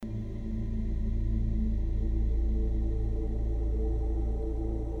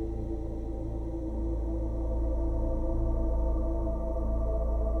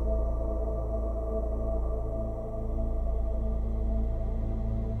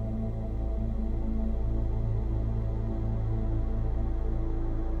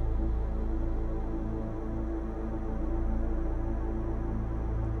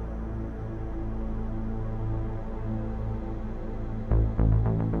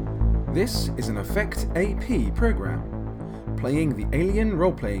This is an Effect AP program, playing the Alien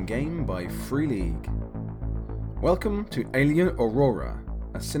role-playing game by Free League. Welcome to Alien Aurora,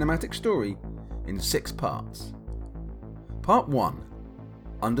 a cinematic story in 6 parts. Part 1,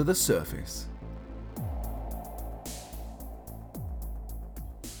 Under the Surface.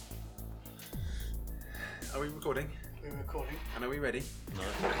 Are we recording? We're recording. And are we ready? No,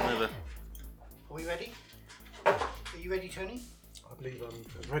 never. Are we ready? Are you ready, Tony? I believe I'm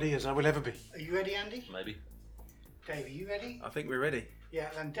as ready as I will ever be. Are you ready, Andy? Maybe. Dave, are you ready? I think we're ready. Yeah,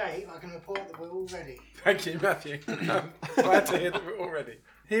 then Dave, I can report that we're all ready. Thank you, Matthew. I'm glad to hear that we're all ready.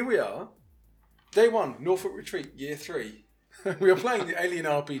 Here we are. Day 1, Norfolk Retreat, Year 3. We are playing the Alien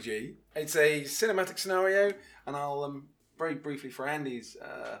RPG. It's a cinematic scenario, and I'll very briefly, for Andy's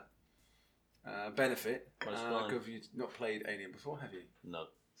benefit, because you've not played Alien before, have you? No.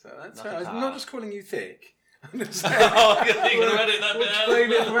 So that's fair. I'm not just calling you thick. I'm just saying. Oh, you're going to edit that bit out.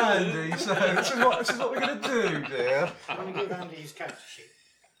 Explain it for Andy, so this is what we're going to do, dear. I'm going to give Andy his character sheet.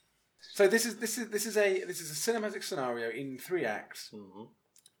 So this is a cinematic scenario in 3 acts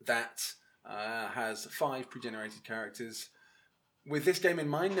that has 5 pre-generated characters. With this game in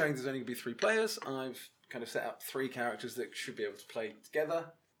mind, knowing there's only going to be 3 players, I've kind of set up 3 characters that should be able to play together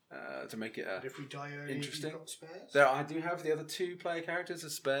to make it If we die early, interesting. you've got spares? There, I do have the other 2 player characters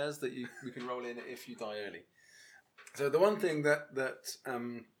as spares that we can roll in if you die early. So the one thing that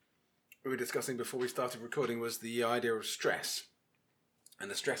we were discussing before we started recording was the idea of stress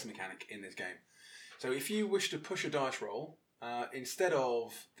and the stress mechanic in this game. So if you wish to push a dice roll, instead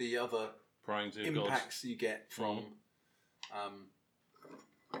of the other impacts you get from a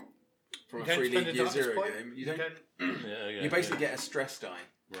Free League Year Zero game, you basically get a stress die.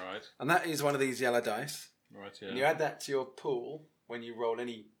 Right. And that is one of these yellow dice. Right, yeah. And you add that to your pool when you roll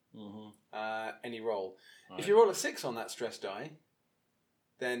any roll. Right. If you roll a 6 on that stress die,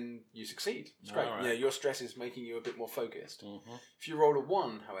 then you succeed. It's great. Right. You know, your stress is making you a bit more focused. If you roll a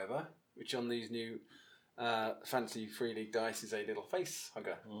 1, however, which on these new fancy Free League dice is a little face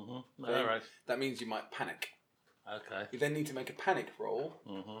hugger, Right. that means you might panic. Okay. You then need to make a panic roll,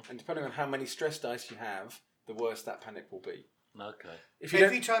 and depending on how many stress dice you have, the worse that panic will be. Okay. If you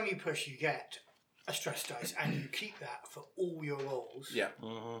Every time you push, you get a stress dice, and you keep that for all your rolls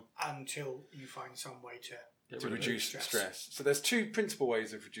until you find some way to reduce stress. So there's 2 principal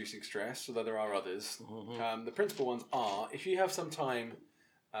ways of reducing stress, although there are others. The principal ones are, if you have some time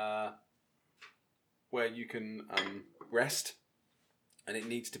where you can rest, and it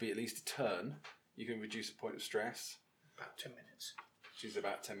needs to be at least a turn, you can reduce a point of stress. About 10 minutes. Which is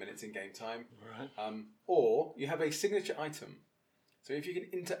about 10 minutes in game time. Right. Or you have a signature item. So if you can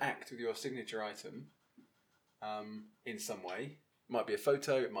interact with your signature item in some way, it might be a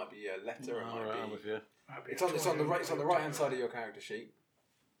photo, it might be a letter, it might be... I'm with you. It's on the right hand side of your character sheet.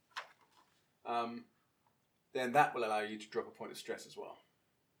 Then that will allow you to drop a point of stress as well,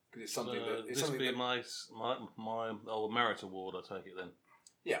 because it's something that this would be my old merit award. I take it then.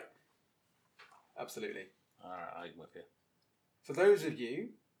 Yeah, absolutely. All right, I'm with you. For those of you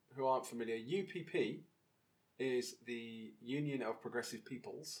who aren't familiar, UPP is the Union of Progressive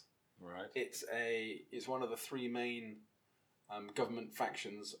Peoples. Right. It's one of the 3 main government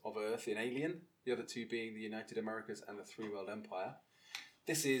factions of Earth in Alien, the other 2 being the United Americas and the 3 World Empire.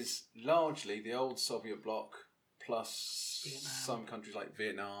 This is largely the old Soviet bloc plus Vietnam. Some countries like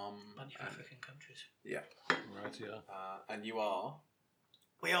Vietnam. A bunch of African countries. Yeah. Right, yeah. And you are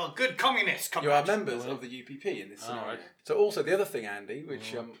We are good communists, you are members of the UPP in this scenario. Right. So also the other thing, Andy,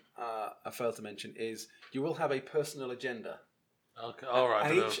 which I failed to mention, is you will have a personal agenda. Okay. All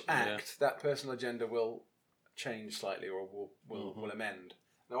right. And each act, that personal agenda will change slightly or will amend.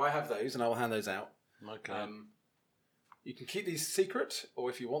 Now I have those, and I will hand those out. Okay. You can keep these secret,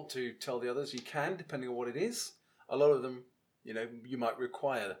 or if you want to tell the others, you can, depending on what it is. A lot of them, you might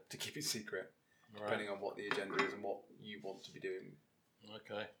require to keep it secret, depending on what the agenda is and what you want to be doing.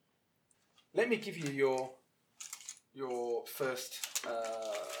 Okay. Let me give you your first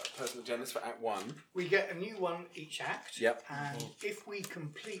personal agendas for Act 1. We get a new one each act. Yep. And if we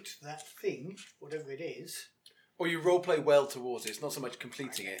complete that thing, whatever it is, Or you roleplay well towards it. It's not so much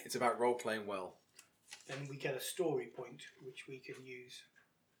completing it, it's about role-playing well. then we get a story point, which we can use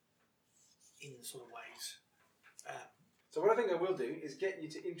in sort of ways. So what I think I will do is get you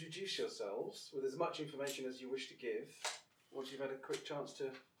to introduce yourselves with as much information as you wish to give once you've had a quick chance to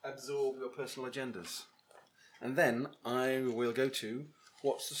absorb your personal agendas. And then I will go to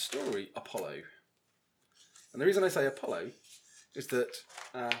what's the story, Apollo. And the reason I say Apollo is that...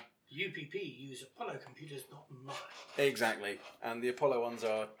 UPP use Apollo computers, not mine. Exactly. And the Apollo ones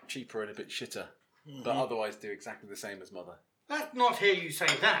are cheaper and a bit shitter, but otherwise do exactly the same as Mother. Let's not hear you say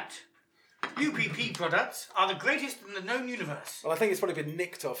that. UPP products are the greatest in the known universe. Well, I think it's probably been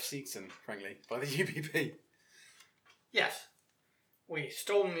nicked off Seegson, frankly, by the UPP. Yes. We've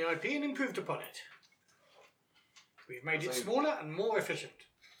stolen the IP and improved upon it. We've made it smaller and more efficient.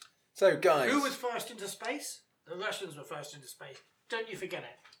 So, guys... Who was first into space? The Russians were first into space. Don't you forget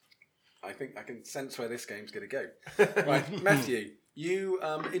it. I think I can sense where this game's going to go. Right, Matthew, you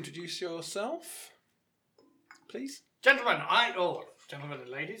introduce yourself, please. Gentlemen, gentlemen and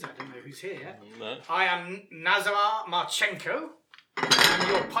ladies, I don't know who's here yet. No. I am Nazar Marchenko. I'm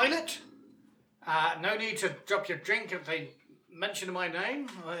your pilot. No need to drop your drink if they mention my name.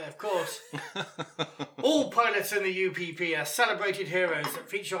 Of course. All pilots in the UPP are celebrated heroes that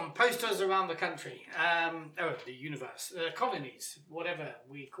feature on posters around the country. The universe. Colonies, whatever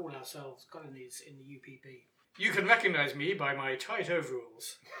we call ourselves, colonies in the UPP. You can recognise me by my tight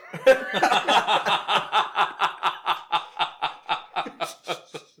overalls.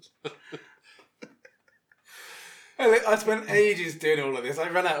 I spent ages doing all of this. I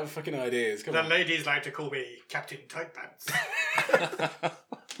ran out of fucking ideas. Come The on. ladies like to call me Captain Tightpants.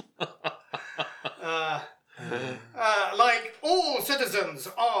 Like all citizens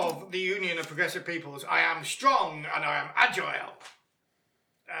of the Union of Progressive Peoples, I am strong and I am agile.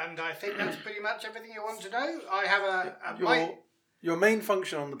 And I think that's pretty much everything you want to know. I have Your main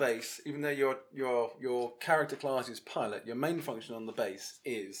function on the base, even though your character class is pilot, your main function on the base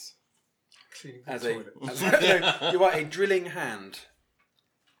is Cleaning as the a toilet. you are a drilling hand.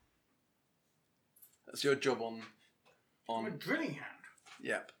 That's your job I'm a drilling hand.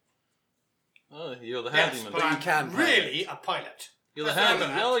 Yep. Oh, you're the Yes, handyman. but you I'm can really a pilot. You're the That's what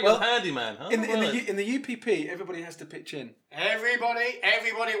I'm handyman. at. Oh, you're Well, the handyman. Huh? In the UPP, everybody has to pitch in.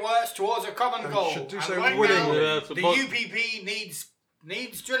 Everybody works towards a common And goal. should do And so right willingly. now, Yeah, the but- UPP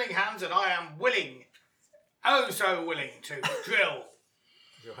needs drilling hands, and I am willing, oh so willing to drill,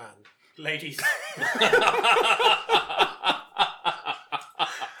 Your hand. ladies.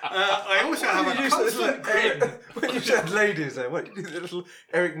 I also have a constant grin. When you said ladies there, what, you did the little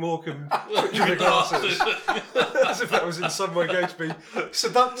Eric Morecambe twitch of the glasses. As if that was in some way going to be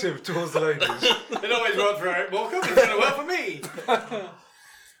seductive towards the ladies. It always worked for Eric Morecambe. It's going to work for me.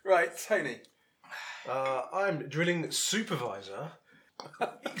 Right, Tony. I'm drilling supervisor.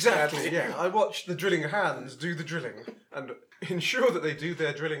 Exactly, yeah. I watch the drilling hands do the drilling and ensure that they do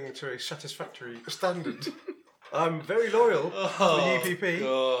their drilling to a satisfactory standard. I'm very loyal to the UPP.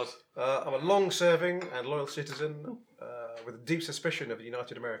 God. I'm a long-serving and loyal citizen with a deep suspicion of the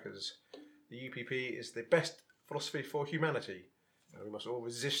United Americas. The UPP is the best philosophy for humanity. We must all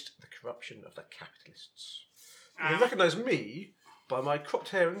resist the corruption of the capitalists. You recognise me by my cropped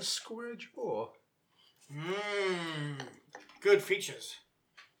hair and square jaw. Good features.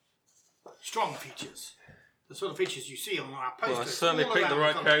 Strong features. The sort of features you see on our posters. Well, I certainly all picked the around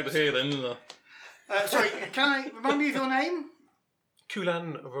right country. character here then, didn't I? Sorry, can I remind me of your name?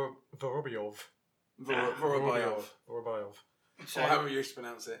 Kulan Vorobyov. Vorobyov. Vorobyov. So, Or however you used to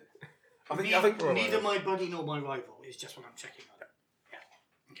pronounce it. I think neither my buddy nor my rival is just what I'm checking on.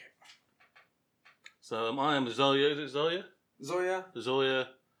 Yeah. Okay. So I am Zoya. Is it Zoya? Zoya. Zoya.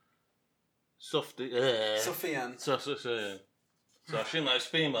 Softy. Sophian. So I assume that's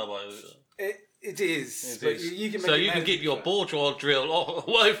female by It is. It But is. you can make So it you can male keep your if bourgeois drill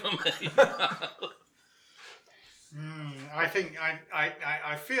away from me. I think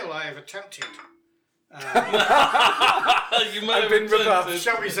I feel I have attempted. You may I've have been attempted- rebuffed.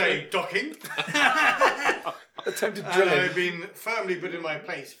 Shall we say docking? attempted And drilling. I've been firmly put in my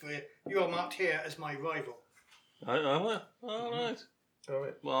place. For you are marked here as my rival. All right. Oh,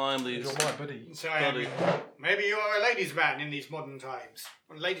 yeah. Well, I'm the. You're my buddy. So maybe you are a ladies' man in these modern times,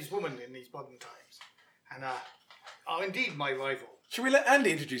 or a ladies' woman in these modern times, and are indeed my rival. Should we let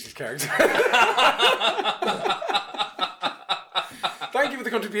Andy introduce his character? Thank you for the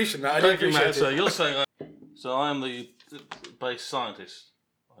contribution, Matt. I do Thank you, appreciate Matt. So it. you're saying. So I am the base scientist.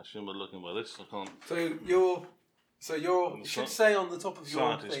 I assume we're looking by this. I can't. So you're it should say on the top of your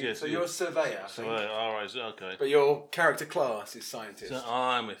Scientist, thing. yes, so yes. you're a surveyor, I So think. all right. Okay. But your character class is scientist. So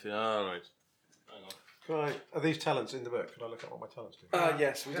I'm with you. All right. Hang on. Are these talents in the book? Can I look at what my talents do?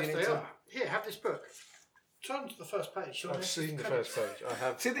 Yes, we do Yes, need they to. are. Here, have this book. Turn to the first page. You'll I've notice seen the credits. first page. I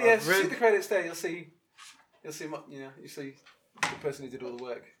have. See the, I've see read- the credits there. You'll see you see the person who did all the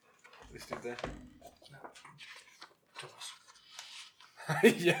work listed there. Thomas.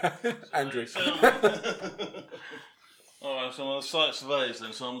 Yeah, Andrew. All right, so I'm the site surveyors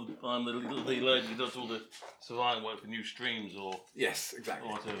then. So I'm the lady who does all the surveying work for new streams or Yes, exactly.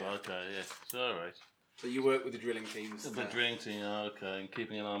 whatever. Okay, yeah. So, all right. So you work with the drilling teams. The drilling team, okay, and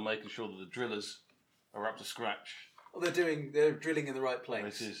keeping an eye on making sure that the drillers are up to scratch. Well, they're drilling in the right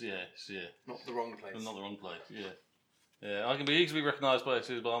place, It is, yes, yeah. not the wrong place. And not the wrong place, yeah. Yeah, I can be easily recognised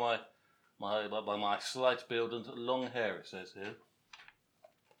places by my slight build and long hair, it says here.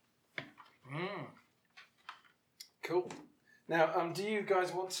 Cool. Now, do you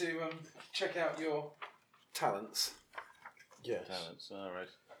guys want to check out your talents? Yes. Talents,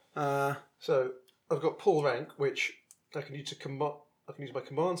 alright. So I've got pull rank, which I can use my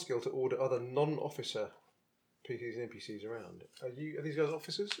command skill to order other non-officer PCs and NPCs around. Are these guys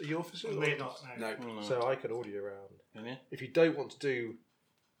officers? Are you officers? We're not. No. No. So I can order you around. Can you? If you don't want to do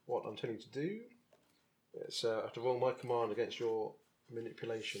what I'm telling you to do, it's I have to roll my command against your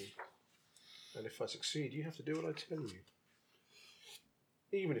manipulation. And if I succeed, you have to do what I tell you.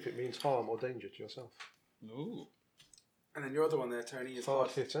 Even if it means harm or danger to yourself. Ooh. And then your other one there, Tony, is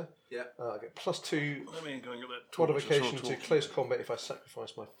Hard hitter. Yeah. I get +2 Let me go and get that modification torch. to close combat if I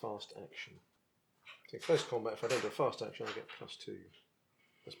sacrifice my fast action. So in close combat, if I don't do a fast action, I get +2.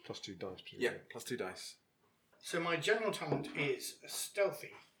 That's +2 dice. Presumably. Yeah, +2 dice. So my general talent is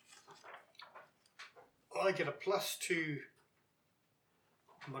stealthy. I get a +2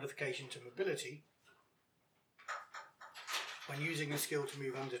 modification to mobility when using a skill to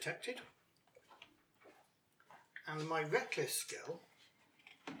move undetected. And my reckless skill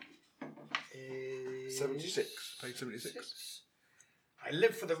is 76. Page 76. I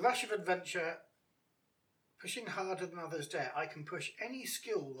live for the rush of adventure, pushing harder than others dare. I can push any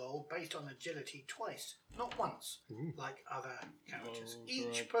skill roll based on agility twice, not once, like other characters.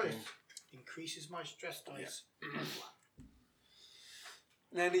 Each push increases my stress dice by 1.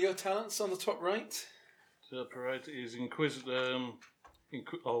 And any of your talents on the top right? The parade is inquisitive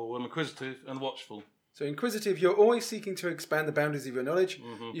and watchful. So inquisitive, you're always seeking to expand the boundaries of your knowledge.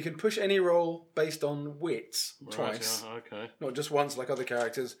 You can push any roll based on wits twice. Right, yeah, okay. Not just once like other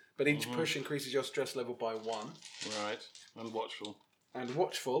characters, but each push increases your stress level by 1. Right, and watchful. And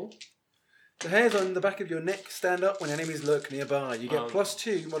watchful. The hairs on the back of your neck stand up when enemies lurk nearby. You get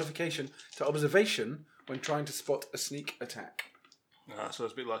 +2 modification to observation when trying to spot a sneak attack. So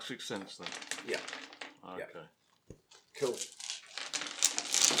it's a bit like Sixth Sense then. Yeah. Okay. Cool.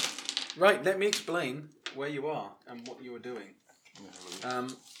 Right, let me explain where you are and what you are doing.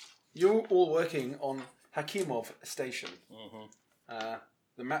 You're all working on Hakimov Station.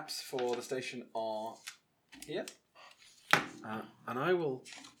 The maps for the station are here. And I will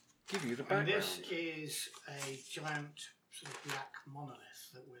give you the And background. this is a giant sort of black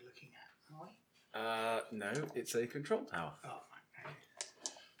monolith that we're looking at, aren't we? No, it's a control tower. Oh, okay.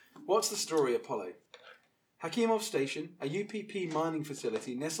 What's the story, Apollo? Hakimov Station, a UPP mining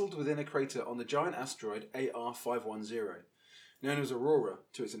facility nestled within a crater on the giant asteroid AR-510, known as Aurora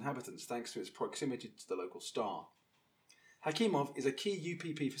to its inhabitants thanks to its proximity to the local star. Hakimov is a key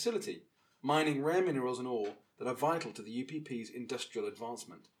UPP facility, mining rare minerals and ore that are vital to the UPP's industrial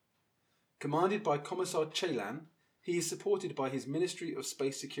advancement. Commanded by Commissar Chelan, he is supported by his Ministry of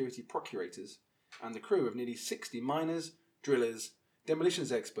Space Security procurators and the crew of nearly 60 miners, drillers,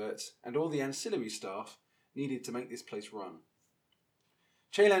 demolitions experts, and all the ancillary staff needed to make this place run.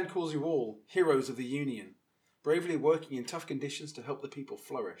 Chelan calls you all heroes of the Union, bravely working in tough conditions to help the people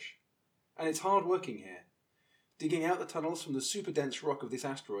flourish. And it's hard working here. Digging out the tunnels from the super dense rock of this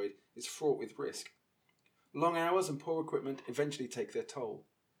asteroid is fraught with risk. Long hours and poor equipment eventually take their toll.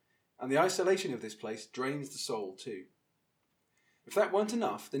 And the isolation of this place drains the soul too. If that weren't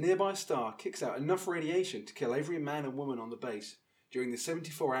enough, the nearby star kicks out enough radiation to kill every man and woman on the base during the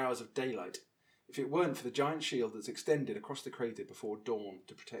 74 hours of daylight, if it weren't for the giant shield that's extended across the crater before dawn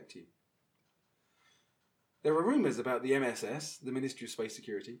to protect you. There are rumours about the MSS, the Ministry of Space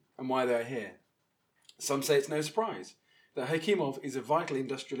Security, and why they are here. Some say it's no surprise, that Hakimov is a vital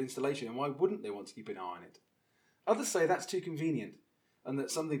industrial installation and why wouldn't they want to keep an eye on it? Others say that's too convenient and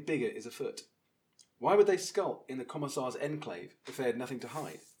that something bigger is afoot. Why would they skulk in the Commissar's enclave if they had nothing to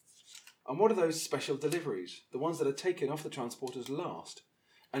hide? And what are those special deliveries, the ones that are taken off the transporters last,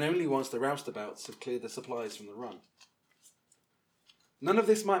 and only once the roustabouts have cleared the supplies from the run? None of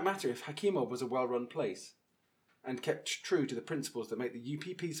this might matter if Hakimov was a well-run place, and kept true to the principles that make the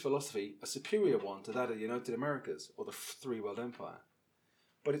UPP's philosophy a superior one to that of the United Americas or the Three World Empire.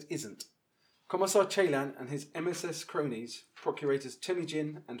 But it isn't. Commissar Chelan and his MSS cronies, procurators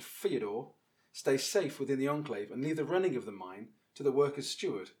Temujin and Fyodor, stay safe within the enclave and leave the running of the mine to the workers'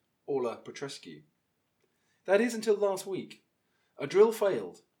 steward, Orla Petrescu. That is until last week. A drill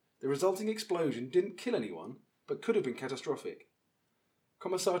failed. The resulting explosion didn't kill anyone, but could have been catastrophic.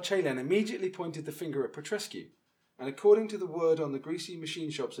 Commissar Chelan immediately pointed the finger at Petrescu, and according to the word on the greasy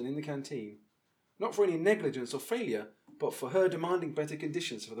machine shops and in the canteen, not for any negligence or failure, but for her demanding better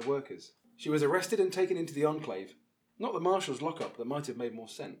conditions for the workers. She was arrested and taken into the enclave, Not the Marshal's lockup that might have made more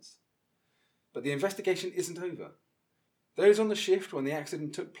sense. But the investigation isn't over. Those on the shift when the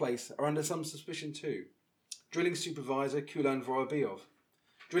accident took place are under some suspicion too. Drilling supervisor Kulan Vorobyov,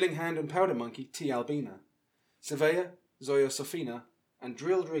 drilling hand and powder monkey T. Albina, surveyor Zoya Sofina, and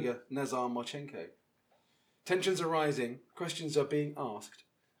drill rigger Nazar Marchenko. Tensions are rising, questions are being asked,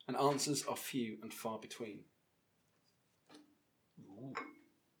 and answers are few and far between. Ooh.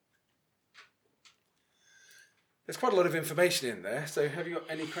 There's quite a lot of information in there, so have you got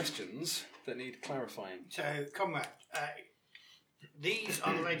any questions that need clarifying? So, comrade, these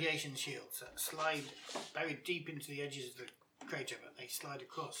are the radiation shields that slide buried deep into the edges of the crater, but they slide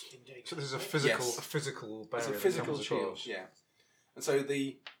across in data. So this is a physical, Yes. a physical barrier. It's a that physical comes shield, across. yeah. And so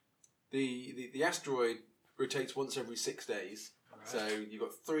the asteroid rotates once every 6 days. Right. So you've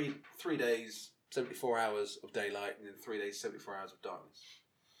got three days, 74 hours of daylight, and then 3 days, 74 hours of darkness.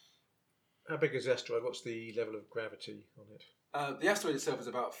 How big is the asteroid? What's the level of gravity on it? The asteroid itself is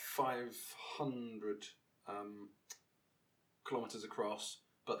about 500 kilometres across,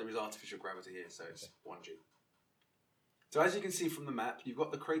 but there is artificial gravity here, so it's 1G. So as you can see from the map, you've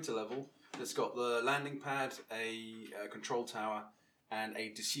got the crater level that's got the landing pad, a control tower, and a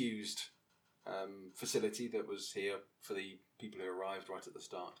disused facility that was here for the people who arrived right at the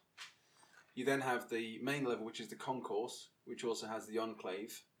start. You then have the main level, which is the concourse, which also has the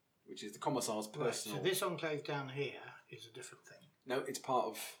enclave, which is the commissar's Right, personal. so this enclave down here is a different thing. No, it's part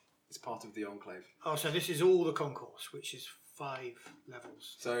of the enclave. Oh, so this is all the concourse, which is 5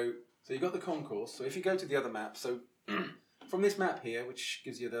 levels. So you've got the concourse. So if you go to the other map, so from this map here, which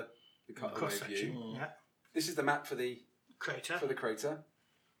gives you the cutaway Cross section. view, Yeah. this is the map for the Crater. crater.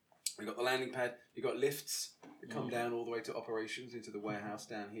 You've got the landing pad. You've got lifts that come down all the way to operations into the warehouse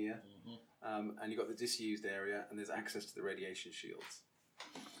down here, and you've got the disused area, and there's access to the radiation shields.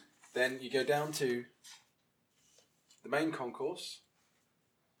 Then you go down to the main concourse.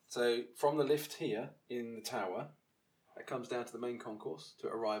 So from the lift here in the tower, it comes down to the main concourse to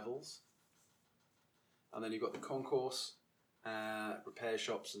arrivals. And then you've got the concourse, repair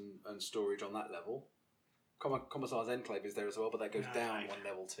shops and storage on that level. Commissar's Enclave is there as well, but that goes down Right. one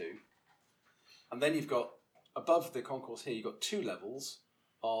level too. And then you've got, above the concourse here, you've got 2 levels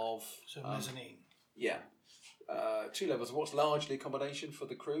of... So mezzanine. Yeah. 2 levels of what's largely accommodation for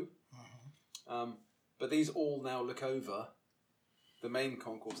the crew. But these all now look over the main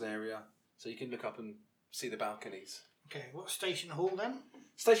concourse area, so you can look up and see the balconies. Okay, what's Station Hall then?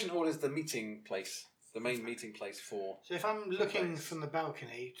 Station Hall is the meeting place, the main meeting place for... So if I'm looking base. from the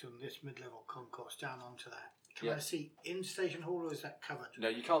balcony to this mid-level concourse down onto that, can Yeah. I see in Station Hall or is that covered? No,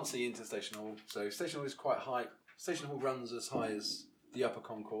 you can't see into Station Hall. So Station Hall is quite high. Station Hall runs as high as the upper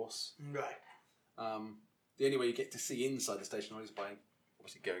concourse. Right. The only way you get to see inside the Station Hall is by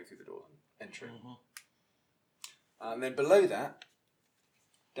obviously going through the door and entering. And then below that,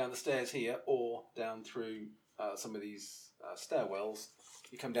 down the stairs here, or down through some of these stairwells,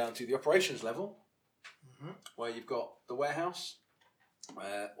 you come down to the operations level, where you've got the warehouse,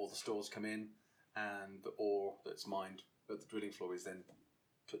 where all the stores come in, and the ore that's mined at the drilling floor is then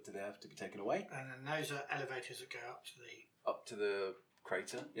put to there to be taken away. And then those are elevators that go up to The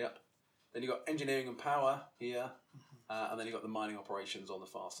crater, yep. Then you've got engineering and power here, and then you've got the mining operations on the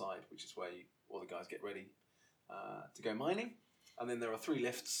far side, which is where all the guys get ready to go mining. And then there are 3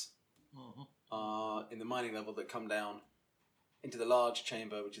 lifts in the mining level that come down into the large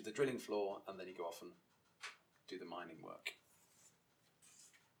chamber, which is the drilling floor, and then you go off and do the mining work.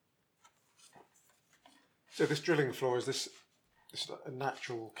 So this drilling floor, is this a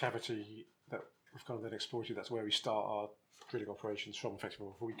natural cavity that we've kind of then exploited? That's where we start our drilling operations from, effectively,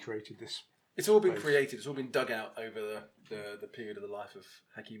 before we created this. It's all been Right. created. It's all been dug out over the period of the life of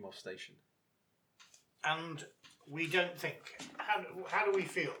Hakimov Station. And we don't think. How do we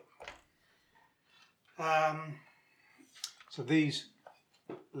feel? So these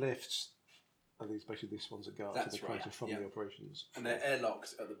lifts are these basically these ones that go up That's to the crater right, from yeah. the operations. And they're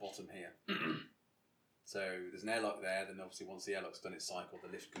airlocks at the bottom here. So there's an airlock there, then obviously once the airlock's done its cycle, the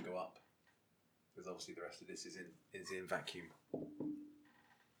lift can go up. Because obviously the rest of this is in vacuum.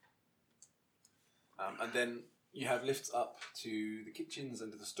 And then you have lifts up to the kitchens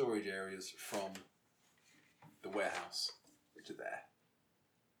and to the storage areas from the warehouse, which are there.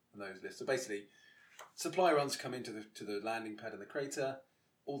 And those lifts. So basically, supply runs come into the landing pad and the crater.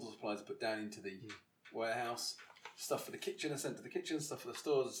 All the supplies are put down into the warehouse. Stuff for the kitchen is sent to the kitchen. Stuff for the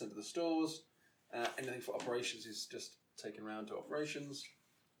stores is sent to the stores. Anything for operations is just taken around to operations.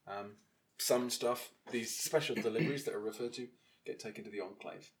 Some stuff, these special deliveries that are referred to, get taken to the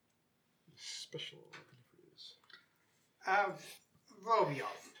enclave. Special deliveries.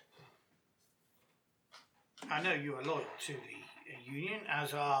 Vorobyov. I know you are loyal to the union,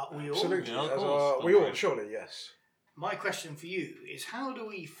 as are we all. Absolutely. Yeah, of As course. are we all, surely, yes. My question for you is, how do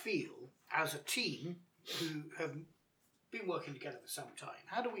we feel as a team who have been working together for some time?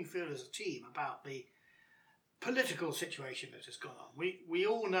 How do we feel as a team about the political situation that has gone on? We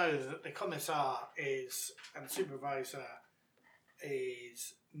all know that the commissar and the supervisor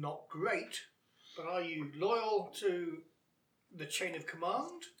is not great, but are you loyal to the chain of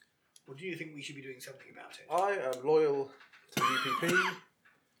command, or do you think we should be doing something about it? I am loyal to the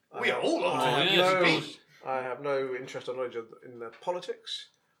UPP. We are all loyal Oh, to the yes, UPP. of course. I have no interest or knowledge in the politics.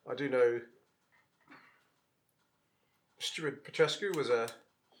 I do know Steward Petrescu was a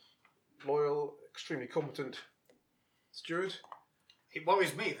loyal, extremely competent steward. It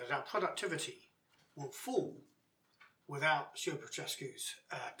worries me that our productivity will fall without Stuart Petrescu's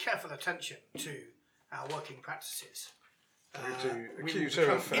careful attention to our working practices. To We accuse will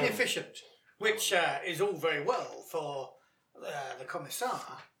her become of inefficient, which is all very well for the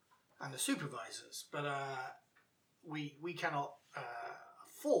commissar and the supervisors, but we cannot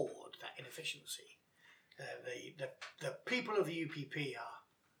afford that inefficiency. The people of the UPP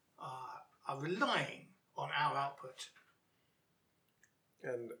are relying on our output.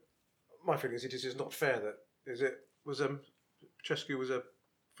 And my feeling is it is not fair that Petrescu was a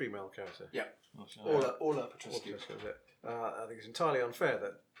female character. Yeah. Oh, All Or Petrescu. Petrescu was it. I think it's entirely unfair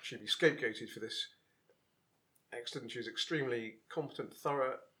that she'd be scapegoated for this accident. She was extremely competent,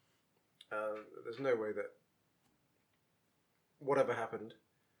 thorough. There's no way that whatever happened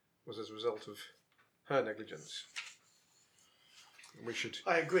was as a result of her negligence. We should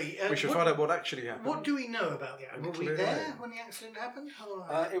I agree. find out what actually happened. What do we know about the accident? And Were we clear there it out. when the accident happened?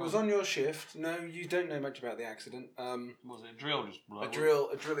 Or, It was on your shift. No, you don't know much about the accident. Was it a drill just blow? A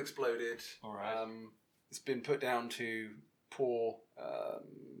drill exploded. All right. It's been put down to poor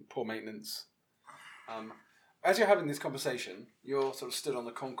maintenance. As you're having this conversation, you're sort of stood on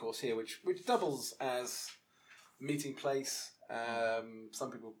the concourse here, which doubles as a meeting place.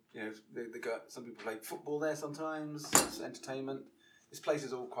 Some people, some people play football there sometimes. It's entertainment. This place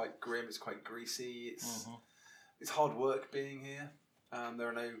is all quite grim. It's quite greasy. It's hard work being here. There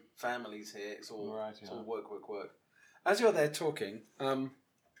are no families here. It's all it's all work. As you're there talking,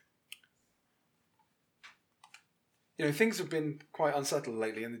 things have been quite unsettled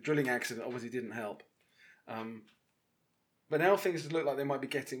lately, and the drilling accident obviously didn't help. But now things look like they might be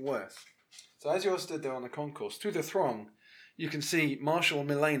getting worse. So as you're stood there on the concourse, through the throng, you can see Marshal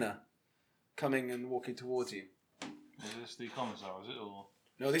Milena coming and walking towards you. Is this the commissar, is it? Or?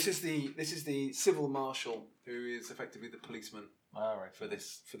 No, this is the civil marshal who is effectively the policeman Right. for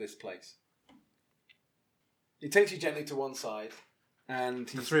this place. He takes you gently to one side, and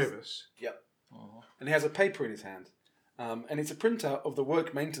The three of us. Yep. And he has a paper in his hand, and it's a printout of the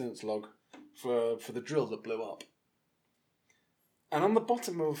work maintenance log for the drill that blew up. And on the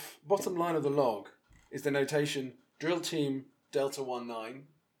bottom line of the log is the notation Drill Team Delta 19,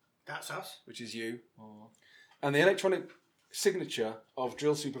 that's us. which is you, and the electronic signature of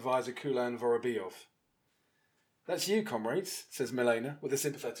Drill Supervisor Kulan Vorobiyov. That's you, comrades, says Milena, with a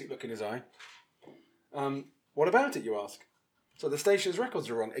sympathetic look in his eye. What about it, you ask? So the station's records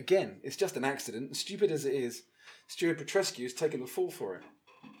are wrong. Again, it's just an accident, and stupid as it is, Stuart Petrescu has taken the fall for it.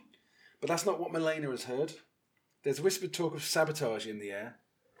 But that's not what Milena has heard. There's whispered talk of sabotage in the air,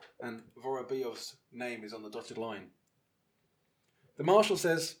 and Vorobiyov's name is on the dotted line. The marshal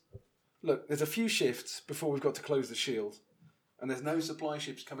says, look, there's a few shifts before we've got to close the shield, and there's no supply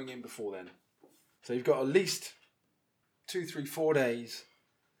ships coming in before then. So you've got at least 2, 3, 4 days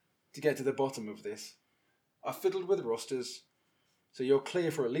to get to the bottom of this. I've fiddled with rosters, so you're clear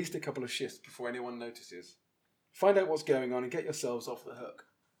for at least a couple of shifts before anyone notices. Find out what's going on and get yourselves off the hook,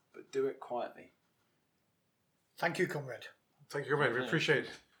 but do it quietly. Thank you, comrade. Thank you, comrade. We appreciate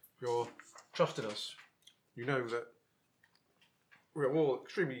your trust in us. You know that we're all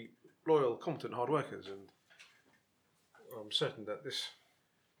extremely loyal, competent, hard workers, and I'm certain that this,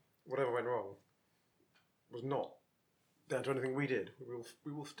 whatever went wrong, was not down to anything we did.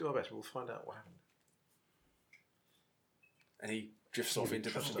 We will do our best. We will find out what happened. And he drifts off into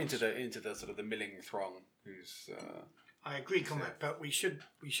the sort of the milling throng. Who's I agree, comrade, but we should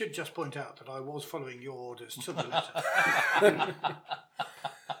just point out that I was following your orders to the letter.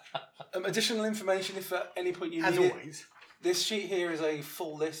 additional information if at any point you As need it. always. This sheet here is a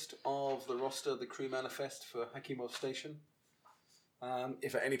full list of the roster, the crew manifest for Hakimov Station.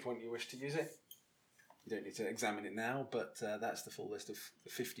 If at any point you wish to use it, you don't need to examine it now, but that's the full list of the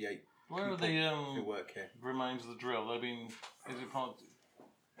 58 Where are people the who work here. remains of the drill? Is it part?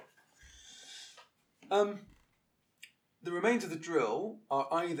 the remains of the drill are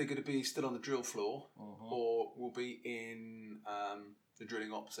either going to be still on the drill floor or will be in the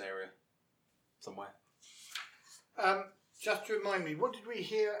drilling ops area somewhere. Just to remind me, what did we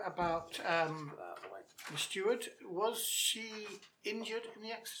hear about the steward? Was she injured in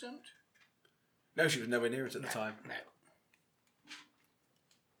the accident? No, she was nowhere near it at the time. No.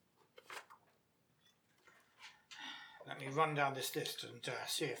 Let me run down this list and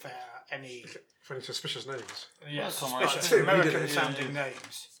see if there are any For any suspicious names. suspicious Right. American-sounding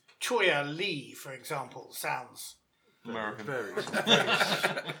names. Choya Lee, for example, sounds... American. Very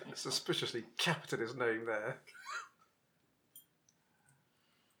suspiciously capitalist name there.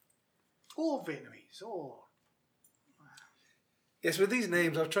 Or Vietnamese, or... Yes, with these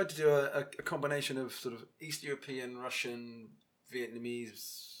names, I've tried to do a combination of sort of East European, Russian,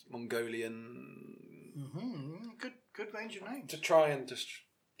 Vietnamese, Mongolian, Good range of names. to try and just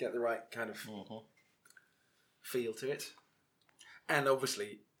get the right kind of feel to it. And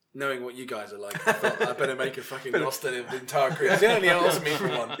obviously, knowing what you guys are like, I thought I better make a fucking roster of the entire crew. They only asked me for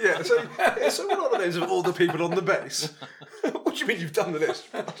one. Yeah, so what are the names of all the people on the base? What do you mean you've done the list?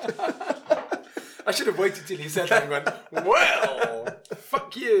 I should have waited till you said that and went, well,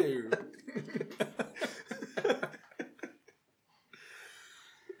 fuck you.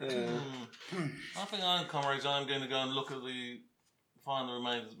 I think comrades, I'm going to go and look at find the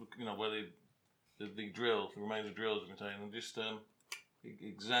remains, where the drills, the remains of drills are contained, and just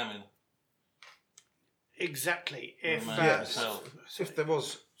examine Exactly. the If remains themselves. If there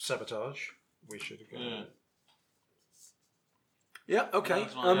was sabotage, we should go Yeah. Yeah, okay.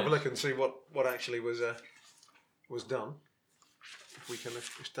 That's fine, have a look and see what actually was done. If we can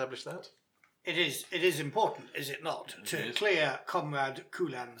establish that. it is important, is it not, to is. clear Comrade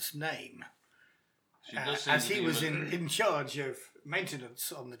Kulan's name. She does seem As to he be was in charge of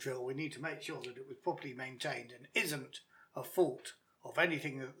maintenance on the drill, we need to make sure that it was properly maintained and isn't a fault of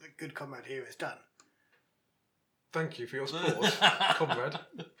anything that the good comrade here has done. Thank you for your support, comrade.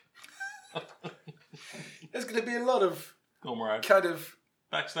 There's going to be a lot of comrade. kind of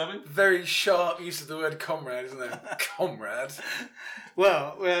Backstabbing? very sharp use of the word comrade, isn't there? Comrade.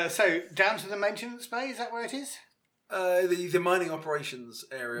 Well, so down to the maintenance bay, is that where it is? The mining operations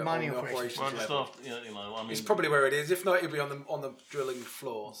area. Mining on the operations. Well, level. just I mean... It's probably where it is. If not, it'll be on the drilling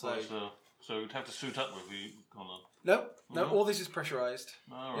floor. So So we'd have to suit up with you, Connor. no, all this is pressurized.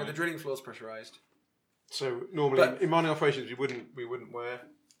 All Yeah, right. the drilling floor is pressurized. So normally But- in mining operations we wouldn't wear.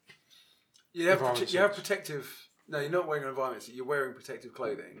 You have Environment you have suits. protective. No, you're not wearing an environment suit. You're wearing protective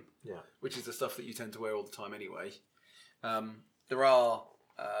clothing. Yeah. Which is the stuff that you tend to wear all the time anyway. There are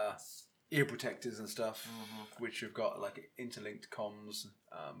ear protectors and stuff, which have got like interlinked comms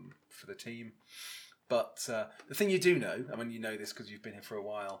for the team. But the thing you do know, I mean, you know this because you've been here for a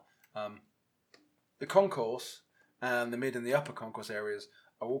while, the concourse and the mid and the upper concourse areas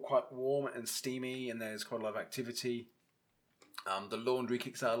are all quite warm and steamy, and there's quite a lot of activity. The laundry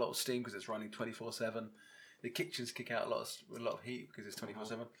kicks out a lot of steam because it's running 24/7. The kitchens kick out a lot of heat because it's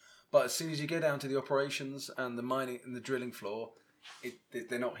 24/7. But as soon as you go down to the operations and the mining and the drilling floor,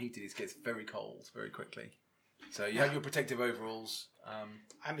 they're not heated. It gets very cold very quickly. So you have your protective overalls.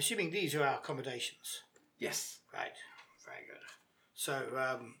 I'm assuming these are our accommodations. Yes. Right, very good.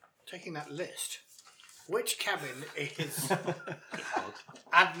 So, taking that list, which cabin is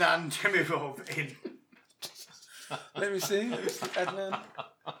Adnan Temirov in? Let me see. Adnan.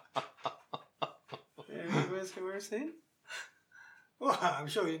 Where is he? Well, I'm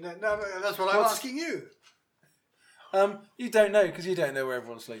sure you know. No, that's what I'm asking you. You don't know because you don't know where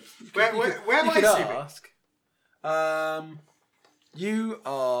everyone sleeps. Where am I sleeping? Ask. You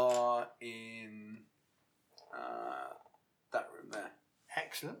are in that room there.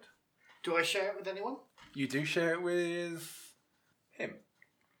 Excellent. Do I share it with anyone? You do share it with him.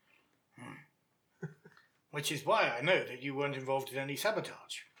 Which is why I know that you weren't involved in any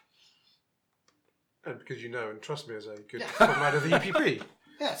sabotage. And because you know and trust me as a good comrade of the EPP.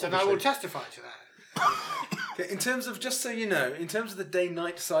 Yes, and I will testify to that. Okay, in terms of, just so you know, in terms of the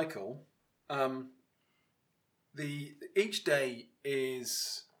day-night cycle, each day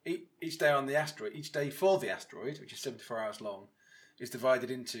on the asteroid, each day for the asteroid, which is 74 hours long, is divided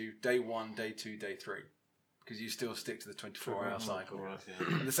into day 1, day 2, day 3. Because you still stick to the 24-hour cycle. Right, yeah.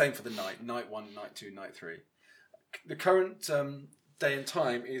 And the same for the night. Night 1, night 2, night 3. The current day and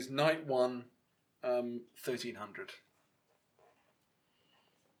time is night 1, 1300.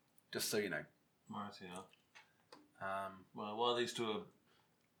 Just so you know. Right, yeah. Well, while these two are...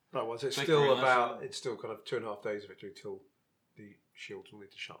 Right, well, so it's Victory, still that's it's still kind of 2.5 days of victory till the shields will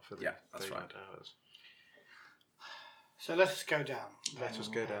need to shut for the that's daylight right. hours. So let us go down. Let us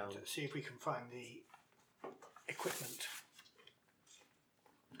go down. See if we can find the equipment.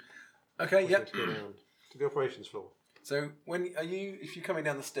 Okay, yep. Let's go down to the operations floor. So if you're coming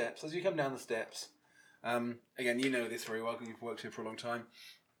down the steps, as you come down the steps, again, you know this very well because you've worked here for a long time.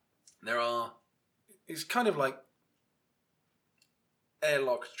 It's kind of like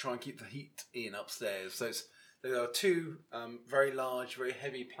airlock to try and keep the heat in upstairs. So there are two very large, very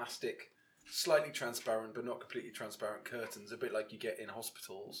heavy plastic, slightly transparent but not completely transparent curtains, a bit like you get in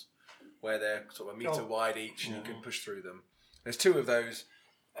hospitals, where they're sort of a metre wide each and you can push through them. There's two of those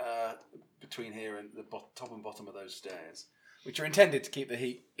between here and the top and bottom of those stairs, which are intended to keep the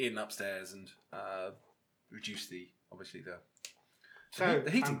heat in upstairs and reduce the So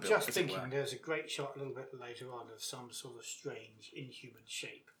heating I'm bill, just as it thinking were. there's a great shot a little bit later on of some sort of strange inhuman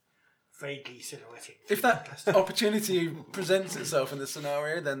shape, vaguely silhouetted. If that opportunity presents itself in the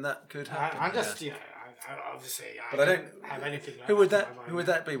scenario, then that could happen. I'm just, yeah. obviously, But I don't have anything like Who would that in that? my Who mind would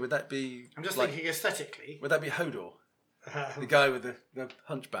now. that be? Would that be? I'm just like, thinking aesthetically. Would that be Hodor, the guy with the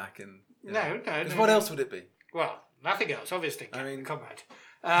hunchback and? You know, No. 'cause what else would it be? Well, nothing else, obviously. I mean- comrade.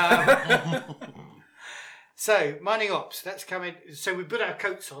 So, mining ops, that's coming. So, we put our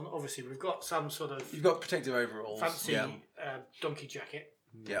coats on. Obviously, we've got some sort of You've got protective overalls. fancy Yeah. donkey jacket.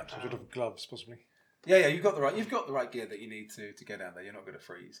 Yeah. A bit of gloves, possibly. Yeah. You've got the right gear that you need to get down there. You're not going to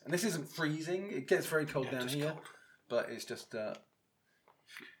freeze. And this isn't freezing. It gets very cold down just here, cold. but it's just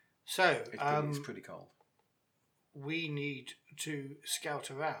So, it's pretty cold. we need to scout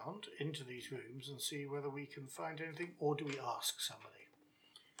around into these rooms and see whether we can find anything, or do we ask somebody?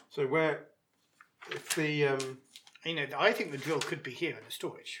 So if the I think the drill could be here in the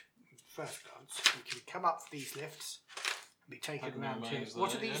storage. First glance, we can come up these lifts and be taken Taken around here. remains What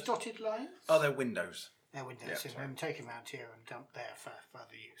are there, these yes. dotted lines? Oh, they're windows. They're windows, Yeah, and sorry. then taken around here and dumped there for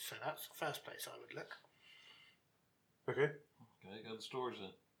further use. So that's the first place I would look. okay, Okay, go to the storage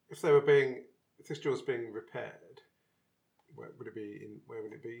then. if this drill is being repaired, where would it be? Where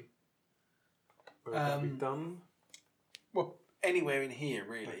would it be? Where would that be done? Well, anywhere in here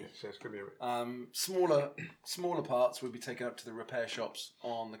really. Okay, so it's going to be a Smaller parts would be taken up to the repair shops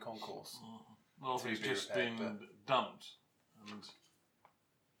on the concourse. Well, if To it's be just repaired, been dumped and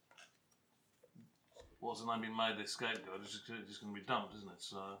wasn't I being made the scapegoat, it's just going to be dumped, isn't it?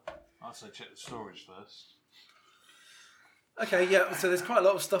 So I'd say check the storage first. Okay, yeah. So there's quite a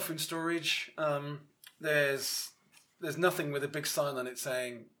lot of stuff in storage. There's nothing with a big sign on it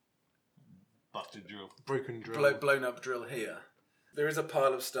saying Busted drill. broken drill. blown up drill here. There is a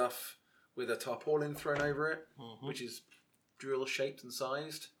pile of stuff with a tarpaulin thrown over it, which is drill shaped and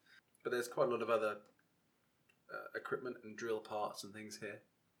sized. But there's quite a lot of other equipment and drill parts and things here.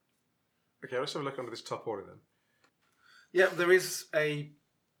 Okay, let's have a look under this top order then. Yeah, there is a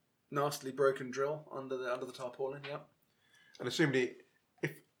nastily broken drill under the tarpaulin. Yeah. And assuming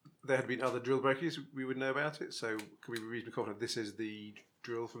if there had been other drill breakers, we would know about it. So can we be reasonably confident this is the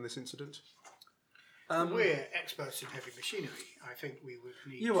drill from this incident? We're experts in heavy machinery. I think we would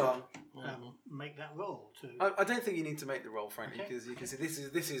need You to are. make that roll. I don't think you need to make the roll, frankly, because you can see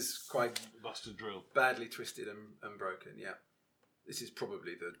this is quite Busted drill. badly twisted and broken. Yeah, this is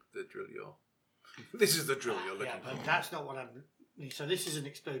probably the drill you're. This is the drill you're looking Yeah, for. but that's not what I'm. So this is an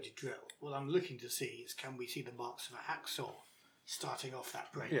exploded drill. What I'm looking to see is, can we see the marks of a hacksaw starting off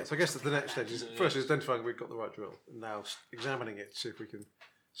that break? Yeah, so I guess the next stage is first is identifying we've got the right drill, and now examining it to see if we can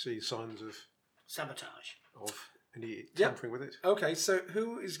see signs of Sabotage. any Yep. tampering with it. Okay, so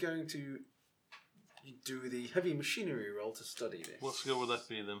who is going to do the heavy machinery roll to study this? What skill would that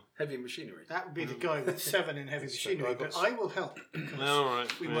be then? Heavy machinery? That would be the guy with 7 in heavy machinery, but I will help because No, all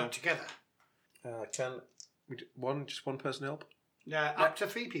right. we yeah. work together. Can we just one person help? Up to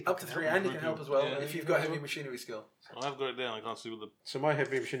 3 people. Up to 3, and you can help as well Yeah. if you've got heavy machinery skill. I've got it down. I can't see what the. So my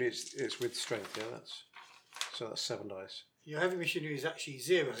heavy machinery it's with strength. Yeah, that's 7 dice. Your heavy machinery is actually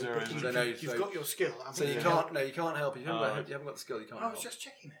 0. Zero, but isn't it? you've got your skill. I So think you can help. can't. No, you can't help. You haven't got the skill. You can't I help. was just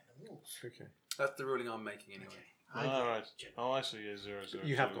checking it. The rules. Okay. That's the ruling I'm making anyway. All right. Oh, I see. Yeah, 0, 0.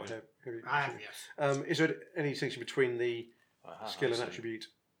 You have 0, got yeah. heavy I have, machinery. yes. Is there any distinction between the Aha, skill I and see. attribute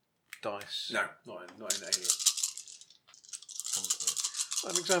dice? No, not in Alien.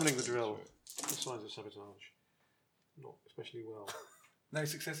 I'm examining the drill. The signs of sabotage. Not especially well. No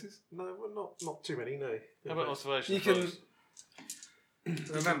successes. No, well, not too many. No. How about observation? You can- first?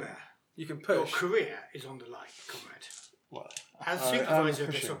 Remember, You can your push. career is on the line, comrade. What? As I'm supervisor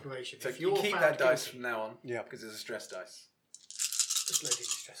of this pushing. operation, So if you you're keep found that dice guilty- from now on. Yeah. Because it's a stress dice. Just loading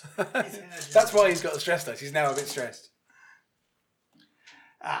the stress. That's why he's got the stress dice. He's now a bit stressed.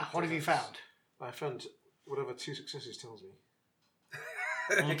 What have you found? I found whatever 2 successes tells me.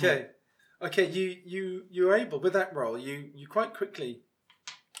 Okay. Okay, you're able with that roll. You quite quickly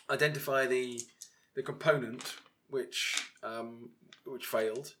identify the the component which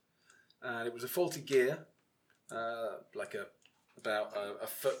failed, and it was a faulty gear, like about a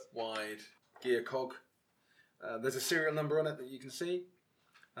foot wide gear cog. There's a serial number on it that you can see,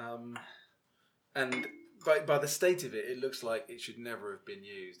 and by the state of it, it looks like it should never have been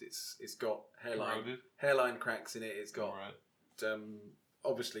used. It's got hairline cracks in it. It's got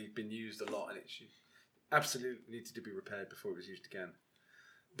obviously been used a lot, and it should absolutely needed to be repaired before it was used again.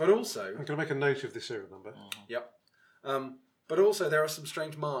 But also, I'm going to make a note of the serial number. Yep. But also, there are some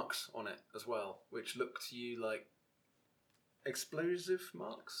strange marks on it as well, which look to you like explosive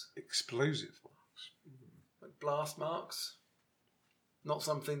marks, Explosive marks. like blast marks. Not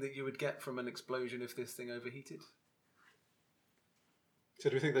something that you would get from an explosion if this thing overheated. So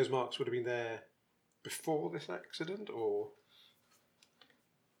do we think those marks would have been there before this accident, or...?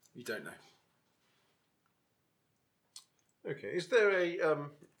 You don't know. Okay, is there a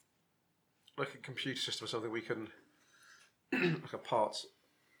like a computer system or something we can, like a parts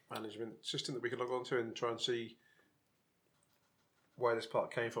management system that we can log on to and try and see where this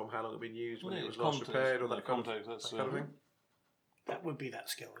part came from, how long it had been used, when it was last repaired, or that kind of thing? That would be that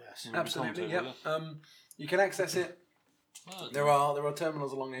skill, yes. Absolutely, contact, yeah. You can access it. Oh, There are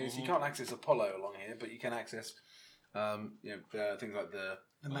terminals along here, so you can't access Apollo along here, but you can access things like the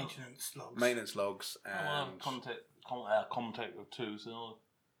The maintenance logs. maintenance logs Well, and contact of 2, so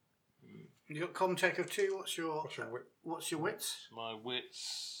You got Comtech of 2. What's your wits? my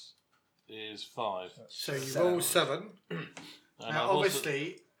wits is 5. So you Seven. roll 7. And Now,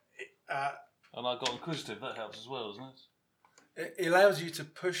 obviously, and I got inquisitive, that helps as well, doesn't it? it allows you to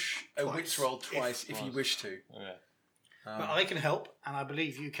push a Twice, wits roll twice if you Twice. wish to. Yeah. but I can help, and I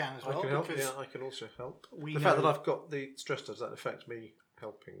believe you can as well. I can help, because yeah, I can also help. we The fact know- that I've got the stress, does that affect me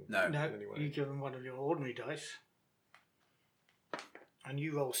helping? No. No, Anyway. you give them one of your ordinary dice, and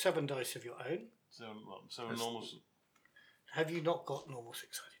you roll 7 dice of your own. So normal. Have you not got normal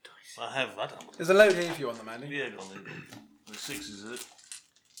 6-sided dice? I have that. There's a load here if you want them, Andy. Yeah, go on then. The 6 is it?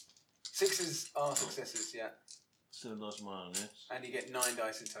 6s are successes, yeah. 7 dice of my own, yes. And you get 9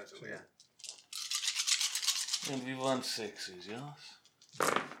 dice in total, yeah. And we want 6s, yes.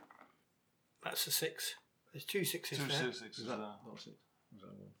 That's a 6. There's 2 6s 2 there. 6s.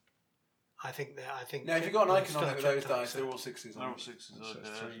 I think. Now, if you've got an the icon on it with Star those Trek dice, dice, they're all 6s. No, aren't 6s. So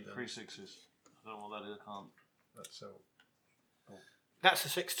it's three then. 3 6s. I don't know what that is, I can't. That's a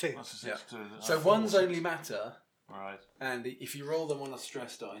 6 too. That's a 6 Yeah. too. So ones only matter, Right, and if you roll them on a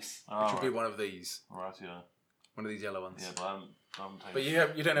stress dice, Oh, which will be right. one of these, right, yeah. one of these yellow ones. Yeah, but I haven't taken. But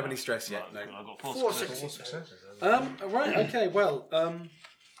you don't have any stress yet, no. I've got 4 4 successes. 6s. Right. Okay. Well.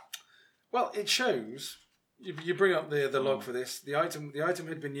 It shows. You bring up the log for this. The item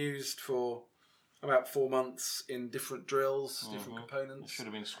had been used for about 4 months in different drills, different It components. should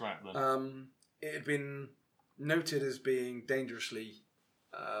have been scrapped then. It had been noted as being dangerously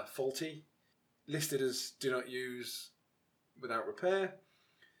faulty, listed as do not use without repair.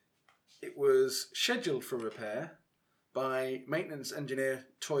 It was scheduled for repair by maintenance engineer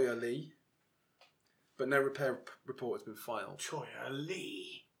Toya Lee, but no repair report has been filed. Toya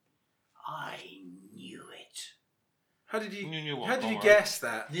Lee. I knew it. How did you? You knew what, How did you Conrad? guess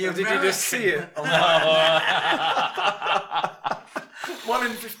that? The Or did you just see it? Oh, 1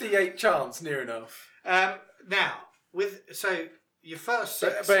 in 58 chance, near enough. Now, so your first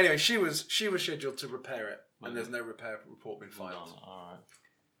 6. But anyway, she was scheduled to repair it, and there's no repair report been filed. Alright.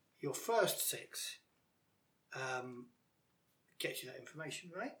 Your first 6 gets you that information,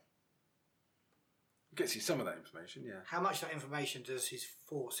 right? Gets you some of that information, yeah. How much of that information does his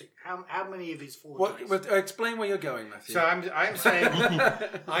 4 6? How many of his 4 dice? Explain where you're going, Matthew. So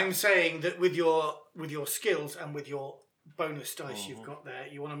I'm saying that with your skills and with your bonus dice you've got there,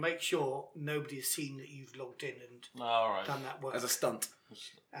 you want to make sure nobody has seen that you've logged in and Alright. done that work. As a stunt.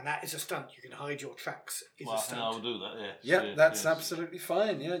 And that is a stunt. You can hide your tracks. Is Well, a I think I will stunt. do that, yes. Yeah, that's yes. absolutely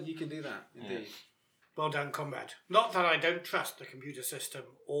fine. Yeah, you can do that, indeed. Well done, comrade. Not that I don't trust the computer system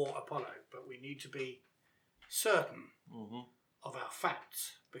or Apollo, but we need to be certain of our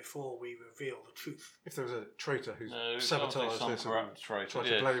facts before we reveal the truth. If there was a traitor who No, it's sabotaged obviously some this and corrupt traitor, tried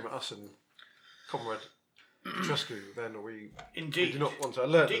yeah. to blame us and Comrade Petrescu, then we Indeed. do not want to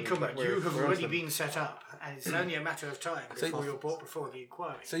alert Indeed, them. comrade, We're- you have we're already onto them. been set up, and it's only a matter of time before you're brought before the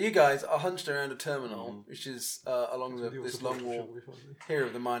inquiry. So you guys are hunched around a terminal, which is along Your this support long wall shall be fine. here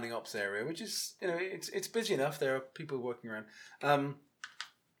of the mining ops area, which is, it's busy enough. There are people working around.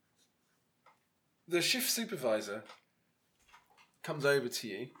 The shift supervisor comes over to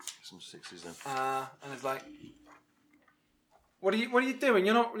you Some 6s then. and is like, "What are you doing?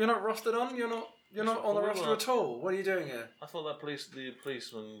 You're not rostered on. You're not You're not on the roster at all. What are you doing here? I thought the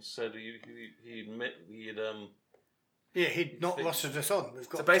policeman said he'd Yeah, he'd not rostered us on. We've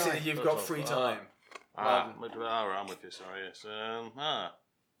got So basically, time. you've got free time. I'm with you. Sorry, yes.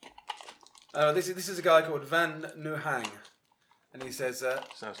 This is a guy called Van Nuhang, and he says,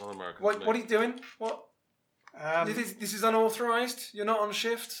 Sounds like American. "What are you doing? What? This is unauthorized. You're not on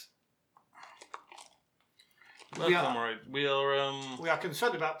shift." No, comrade. We are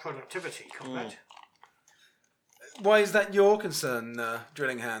concerned about productivity, comrade. Why is that your concern,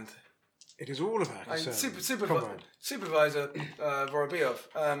 drilling hand? It is all of our concern. Supervisor Vorobyov,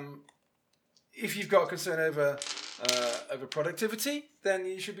 if you've got a concern over productivity, then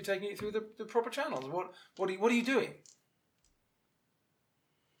you should be taking it through the proper channels. What are you doing?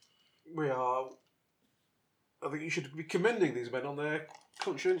 I think you should be commending these men on their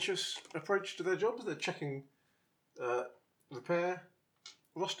conscientious approach to their jobs. They're checking repair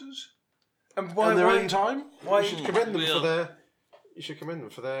rosters And on their own time. Why You should commend them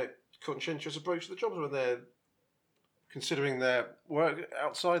for their conscientious approach to the jobs when they're considering their work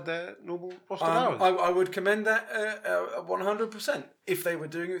outside their normal roster hours. I would commend that 100% if they were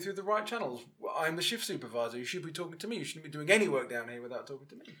doing it through the right channels. I'm the shift supervisor. You should be talking to me. You shouldn't be doing any work down here without talking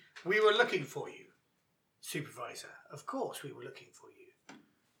to me. We were looking for you, supervisor. Of course, we were looking for you.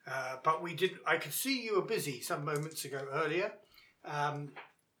 But we did. I could see you were busy some moments ago earlier.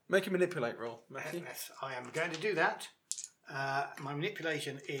 Make a manipulate roll, Matthew. Yes, I am going to do that. My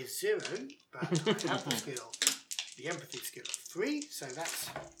manipulation is 0, but I have the skill, the empathy skill of 3, so that's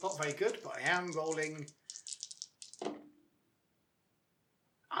not very good, but I am rolling.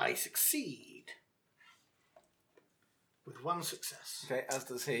 I succeed with 1 success. Okay, as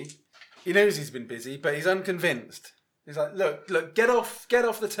does he. He knows he's been busy, but he's unconvinced. He's like, look, get off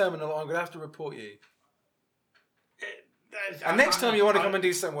the terminal. Or I'm going to have to report you. And next time you want to come and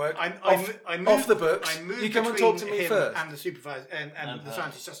do some work off the books, you come and talk to me first. And the supervisor and the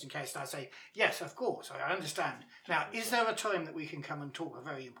scientist, just in case. And I say, yes, of course, I understand. Now, is there a time that we can come and talk a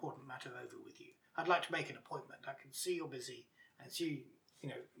very important matter over with you? I'd like to make an appointment. I can see you're busy, and see,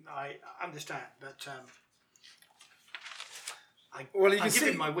 I understand, but I give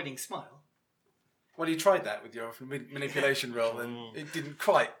him my winning smile. Well, you tried that with your manipulation roll, and it didn't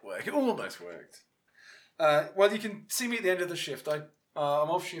quite work. It almost worked. Well, you can see me at the end of the shift. I'm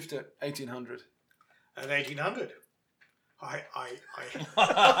off shift at 1800. At 1800? I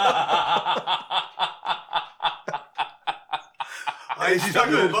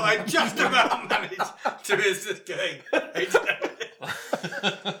struggle, but I just about managed to miss this game.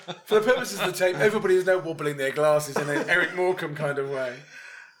 For the purposes of the tape, everybody is now wobbling their glasses in an Eric Morecambe kind of way.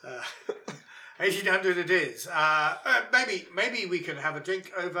 1800 it is. Maybe we could have a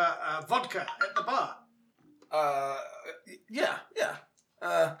drink over vodka at the bar. Yeah.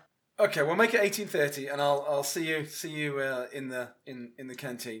 Okay, we'll make it 1830, and I'll see you in the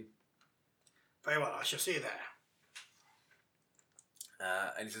canteen. Very well, I shall see you there.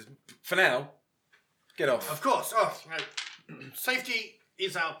 And he says, for now, get off. Of course. Safety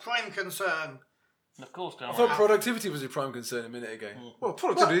is our prime concern. Of course, I thought productivity was your prime concern a minute ago. Well,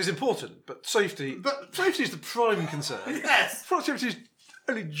 productivity is important, but safety is the prime concern. Yes. Productivity is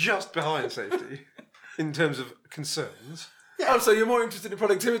only just behind safety in terms of concerns. Yeah. Oh, so you're more interested in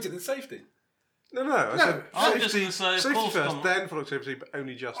productivity than safety? No. I said I'm just going to say, safety first, then productivity, but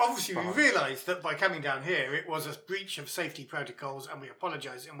only just. Obviously, behind. we realised that by coming down here, it was a breach of safety protocols, and we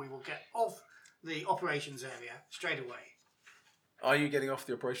apologise, and we will get off the operations area straight away. Are you getting off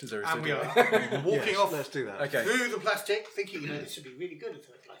the operations area? And we are Yes, walking off Let's do that. Okay. through the plastic, thinking, this would be really good at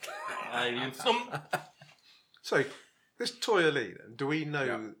it. So, this Toya Lee, then, do we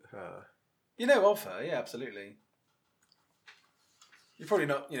know her? You know of her, yeah, absolutely. You're probably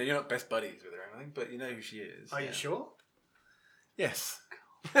not, you're not best buddies with her or anything, but you know who she is. Are you sure? Yes.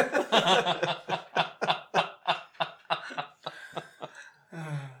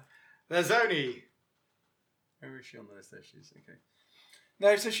 There's only... Where is she on the list? There she is, okay.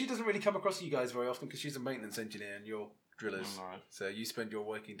 No, so she doesn't really come across you guys very often because she's a maintenance engineer and you're drillers. Right. So you spend your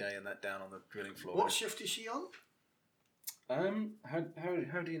working day and that down on the drilling floor. What shift is she on? How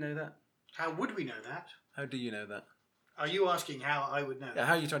do you know that? How would we know that? How do you know that? Are you asking how I would know? Yeah,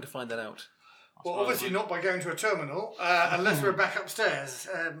 how are you trying to find that out? Well, obviously not by going to a terminal, unless we're back upstairs.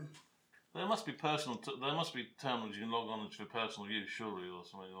 There must be terminals you can log on for personal use, surely, or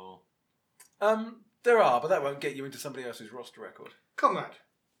something. There are, but that won't get you into somebody else's roster record. Comrade,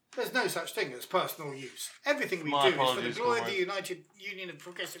 there's no such thing as personal use. Everything we do is for the glory of the United Union of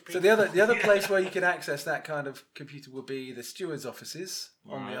Progressive People. So the other place where you can access that kind of computer will be the steward's offices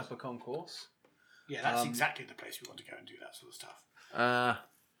on the upper concourse. Yeah, that's exactly the place we want to go and do that sort of stuff.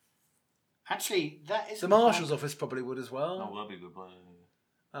 Actually, that is The marshal's office probably would as well. Oh, that'd be a good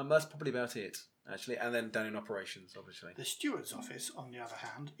plan. That's probably about it, actually. And then down in operations, obviously. The steward's office, on the other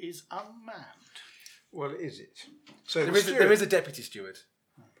hand, is unmanned. Well, is it? So There is a deputy steward.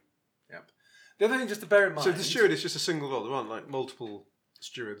 Yep. The other thing just to bear in mind... So the steward is just a single role. There aren't like multiple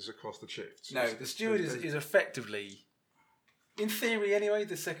stewards across the shifts. No, the steward is effectively, in theory anyway,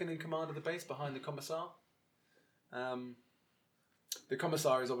 the second in command of the base behind the commissar. The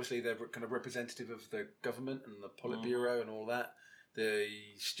commissar is obviously the kind of representative of the government and the Politburo and all that. The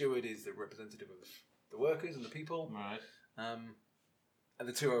steward is the representative of the workers and the people. Right. And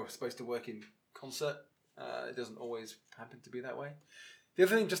the two are supposed to work in concert. It doesn't always happen to be that way. The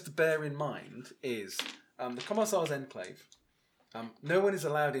other thing just to bear in mind is the commissar's enclave. No one is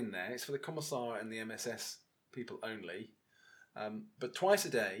allowed in there. It's for the commissar and the MSS people only. But twice a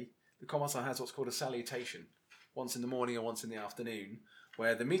day, the commissar has what's called a salutation. Once in the morning and once in the afternoon,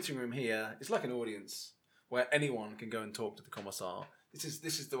 where the meeting room here is like an audience where anyone can go and talk to the commissar. This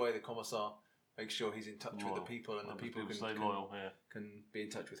is the way the commissar makes sure he's in touch with the people, and the people can be in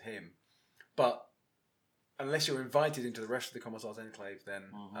touch with him. But unless you're invited into the rest of the commissar's enclave, then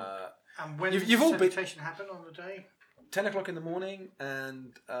And when you've does all the been salutation happen on the day? 10 o'clock in the morning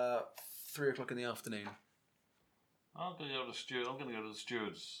and 3 o'clock in the afternoon. I'm going to go to the steward. I'm going to go to the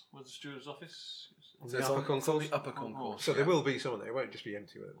steward's. Where's the steward's office? So it's upper concourse? the upper concourse. So there will be someone there. It won't just be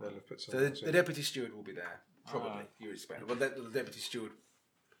empty. They'll have put someone. The deputy steward will be there, probably. You would expect. Well, the deputy steward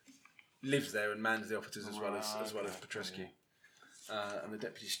lives there and mans the offices as well as Petrescu. And the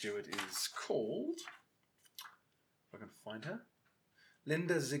deputy steward is called. If I can find her,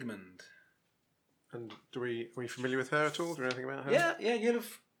 Linda Zygmunt. And are we familiar with her at all? Do you know anything about her? Yeah.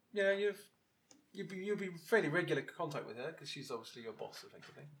 You'll be fairly regular contact with her because she's obviously your boss,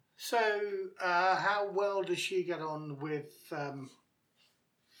 effectively. So, how well does she get on with the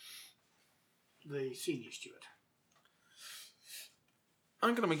senior steward?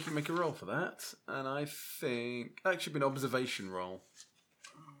 I'm going to make a roll for that, and I think that should be an observation roll.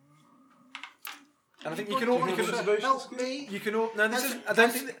 And I think you can all help me. You can all. No, I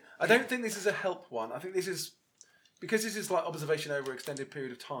don't think this is a help one. I think this is because this is like observation over an extended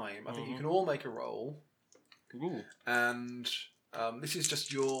period of time. I think you can all make a roll. Ooh. And this is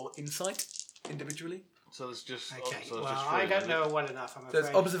just your insight individually. So there's just Okay. so Well, just I three, don't is it? know well enough. I'm There's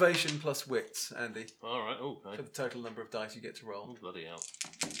afraid. observation plus wits, Andy, All right. Okay. for the total number of dice you get to roll. Oh, bloody hell.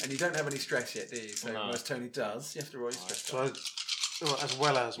 And you don't have any stress yet, do you? So No. whereas Tony does, you have to roll your stress So dice. as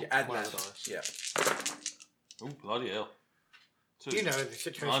well as You add well that. as Yeah. Oh, bloody hell. Two. You know the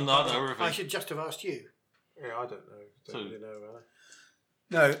situation. I'm not everything. I should just have asked you. Yeah, I don't know. Don't So- really know about it.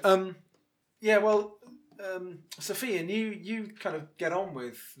 No. Yeah. Well, Sophia, you kind of get on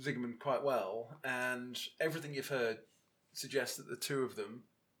with Zygmunt quite well, and everything you've heard suggests that the two of them,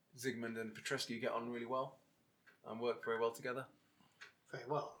 Zygmunt and Petrescu, get on really well and work very well together. Very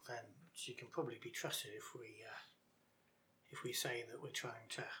well. Then she can probably be trusted if we say that we're trying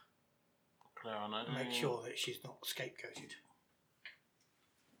to Clear on that. make sure that she's not scapegoated.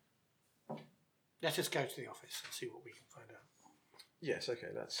 Let us go to the office and see what we can find out. Yes, okay.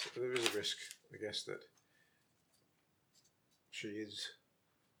 There is a risk, I guess, that she is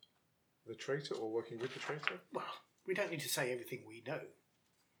the traitor or working with the traitor. Well, we don't need to say everything we know.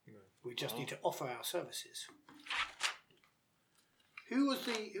 No. We just need to offer our services. Who was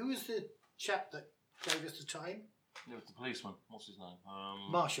the chap that gave us the time? It was the policeman. What's his name?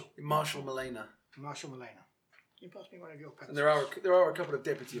 Marshall. Marshal Malena. Marshall Malena. You pass me one of your pencils. And there are a couple of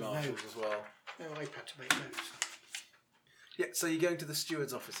deputy marshals as well. No iPad to make notes. Yeah, so you're going to the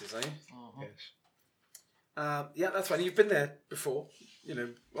steward's offices, are you? Yes. Yeah, that's fine. You've been there before,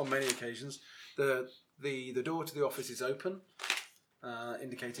 on many occasions. The door to the office is open,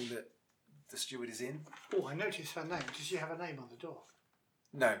 indicating that the steward is in. Oh, I noticed her name. Does she have a name on the door?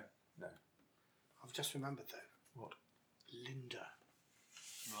 No. I've just remembered though. What? Linda.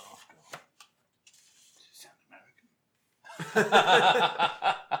 Oh, God. Does it sound American?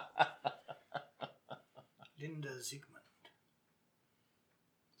 Linda Zygmunt.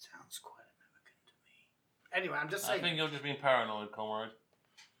 Sounds quite American to me. Anyway, I'm just I saying. think you're just being paranoid, comrade.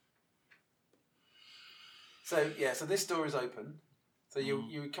 So this door is open. So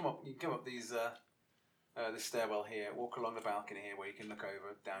you come up these this stairwell here, walk along the balcony here where you can look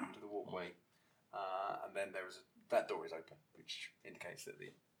over down into the walkway, and then that door is open, which indicates that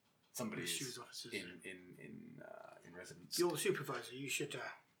somebody The is steward's offices. in residence. You're the supervisor. You should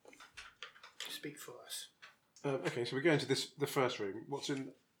speak for us. Okay, so we go into the first room. What's in?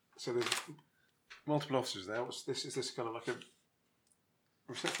 So there's multiple officers there. What's this? Is this kind of like a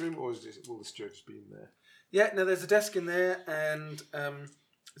reception room, or will the steward just be in there? Yeah, no, there's a desk in there, and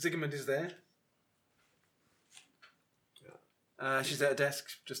Zigmund is there. She's at a desk,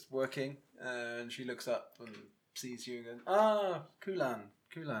 just working, and she looks up and sees you and goes, "Ah,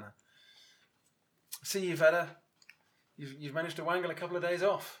 Kulana. See, you've managed to wangle a couple of days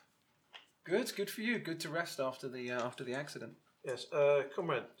off. Good for you. Good to rest after the accident." Yes,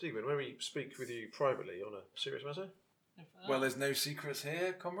 Comrade Zygmunt, may we speak with you privately on a serious matter? Well, there's no secrets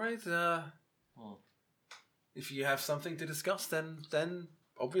here, comrade. If you have something to discuss, then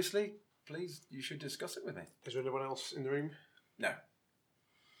obviously, please, you should discuss it with me. Is there anyone else in the room? No,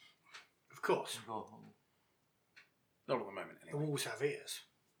 Of course, not at the moment. the Anyway. walls have ears.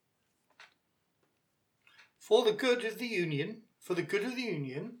 For the good of the Union,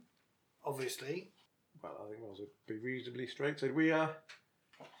 obviously. Well, I think I'll be reasonably straight. So we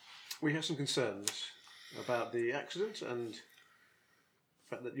have some concerns about the accident and the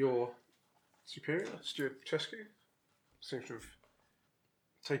fact that your superior, Stuart Chesky, seems to have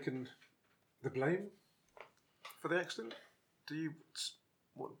taken the blame for the accident.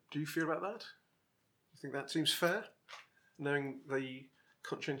 What do you feel about that? Do you think that seems fair, knowing the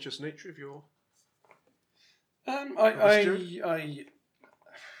conscientious nature of your?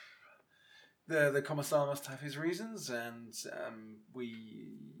 The commissar must have his reasons, and we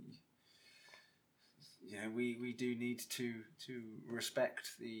do need to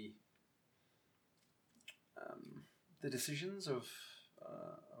respect the decisions of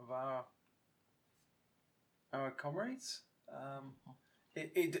our comrades.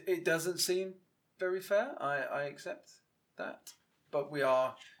 It doesn't seem very fair. I accept that, but we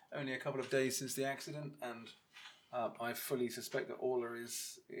are only a couple of days since the accident, and I fully suspect that Orla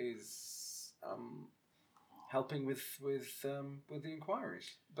is helping with the inquiries.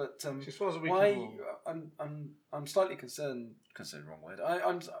 But As far as we why? can, I'm slightly concerned. Concerned, wrong word.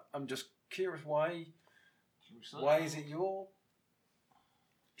 I'm just curious why. Why is it your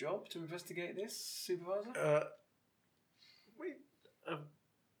job to investigate this, Supervisor? we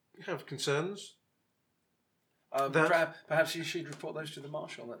have concerns. Perhaps you should report those to the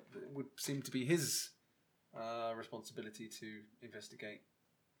Marshal. That would seem to be his responsibility to investigate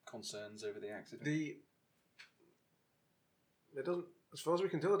concerns over the accident. There doesn't, as far as we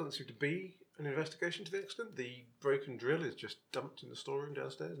can tell, there doesn't seem to be an investigation to the accident. The broken drill is just dumped in the storeroom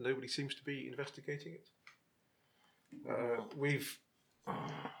downstairs. Nobody seems to be investigating it. We've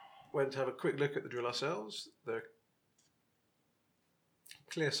went to have a quick look at the drill ourselves. There are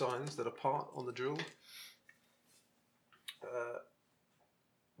clear signs that a part on the drill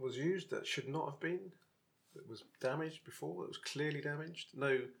was used that should not have been. That was damaged before. It was clearly damaged.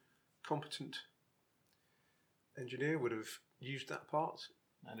 No competent engineer would have used that part.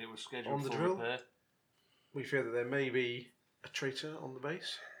 And it was scheduled On the for drill? repair. We fear that there may be a traitor on the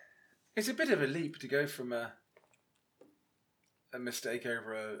base. It's a bit of a leap to go from a mistake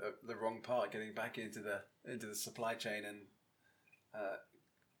over the wrong part, getting back into the supply chain and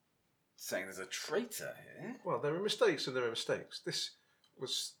saying there's a traitor here. Well, there are mistakes and there are mistakes. This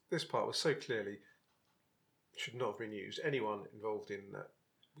part was so clearly should not have been used. Anyone involved in that.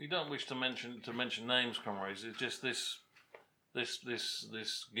 We don't wish to mention names, comrades. It's just this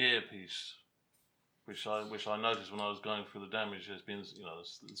gear piece, which I noticed when I was going through the damage. There's been,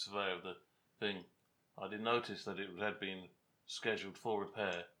 the survey of the thing. I did notice that it had been scheduled for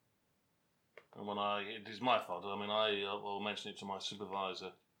repair, and it is my fault. I mean, I'll mention it to my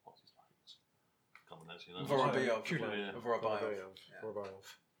supervisor. What's his name? Can't pronounce it. Vorobyov.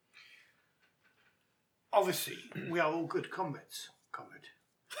 Obviously, we are all good comrades,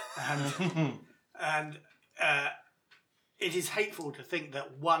 and it is hateful to think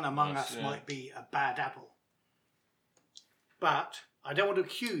that one among us might be a bad apple. But I don't want to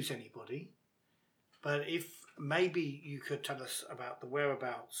accuse anybody. But if maybe you could tell us about the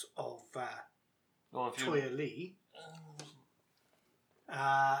whereabouts of Toya Lee,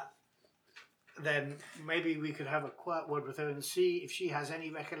 then maybe we could have a quiet word with her and see if she has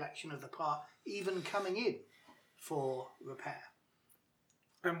any recollection of the part even coming in for repair.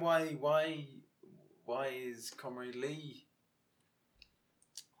 And why is Comrade Lee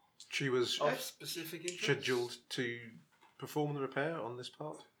She was of specific interest? scheduled to perform the repair on this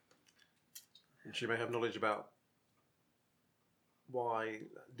part, and she may have knowledge about why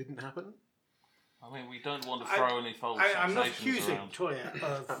that didn't happen. I mean, we don't want to throw any false I'm not accusations accusing around. Toya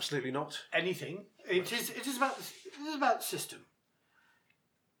of Absolutely not. anything. It is about the system.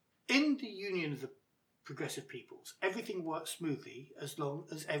 In the Union of the Progressive Peoples, everything works smoothly as long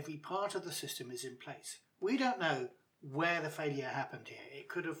as every part of the system is in place. We don't know where the failure happened here. It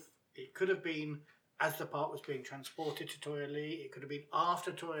could have been as the part was being transported to Toya Lee. It could have been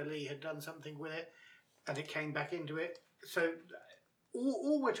after Toya Lee had done something with it, and it came back into it. So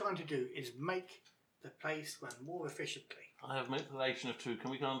all we're trying to do is make the place run more efficiently. I have manipulation of 2.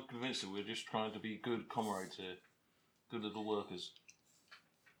 Can we kind of convince that we're just trying to be good comrades here? Good little workers.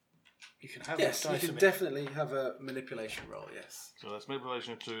 You can have Yes, that you dice can of it. definitely have a manipulation roll, yes. So that's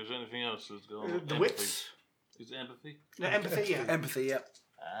manipulation of 2. Is there anything else that's going on? The Empathy. wits. Is it empathy? No, empathy, yeah. Empathy, yep.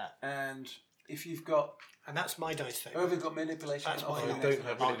 Ah. And if you've got... And that's my dice though. Whoever's got manipulation... That's can offer mine. you I an don't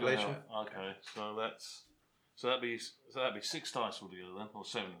have extra- manipulation. Okay, so that'd be 6 dice altogether then, or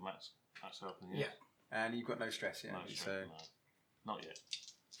 7 if Matt's helping. Yes? Yeah. And you've got no stress yet, No, so no, not yet.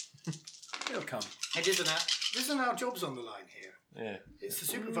 it'll come. It isn't our jobs on the line here. Yeah. It's the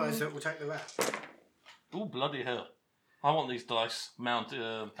supervisor that will take the rap. Oh bloody hell! I want these dice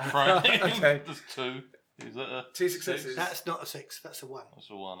mounted. Frank. Okay. There's 2. Is that a 2 successes. That's not a 6, that's a 1. That's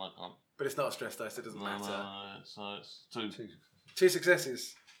a 1. I can't. But it's not a stress dice, it doesn't No, matter. no, so it's 2. 2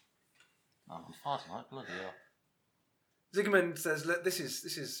 successes. Oh, I'm fighting like bloody hell. Zygmunt says, "Look, this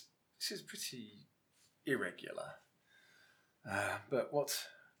is pretty irregular. But what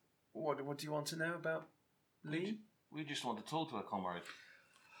do you want to know about Lee?" We just want to talk to our comrade.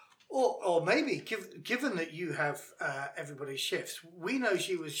 Or maybe, given that you have everybody's shifts, we know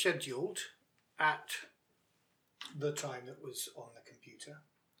she was scheduled at the time that was on the computer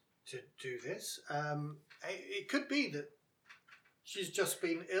to do this. It could be that she's just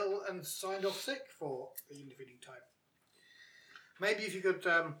been ill and signed off sick for the intervening time. Maybe if you could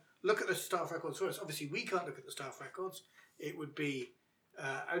look at the staff records for us. Obviously, we can't look at the staff records. It would be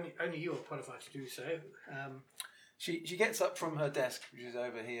only you are qualified to do so. She gets up from her desk, which is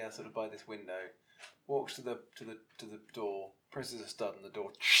over here, sort of by this window, walks to the door, presses a stud, and the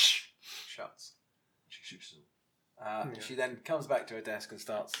door shuts. She shoots them. She then comes back to her desk and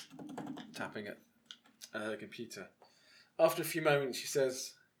starts tapping at her computer. After a few moments, she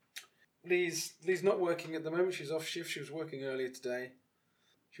says, Lee's not working at the moment. She's off shift. She was working earlier today.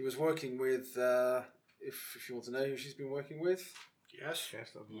 She was working with, if you want to know who she's been working with, Yes.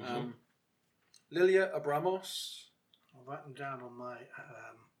 Yes, that'll be Lilia Abramos. I'll write them down on my...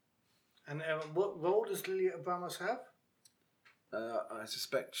 and what role does Lilia Abramos have? I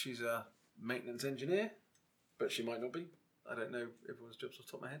suspect she's a maintenance engineer, but she might not be. I don't know everyone's jobs off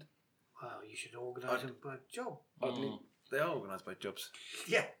the top of my head. Well, you should organise them by job. Oddly, they are organised by jobs.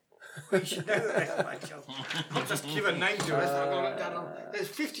 Yeah. We should know that they have my job. Not just give a name to us. I've got to look down on... There's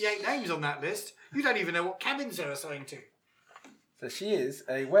 58 names on that list. You don't even know what cabins they're assigned to. So she is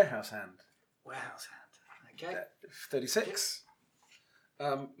a warehouse hand. Warehouse hand. Okay. 36.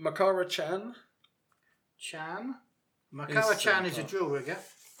 Makara Chan. Chan. Makara Chan is a part. drill rigger.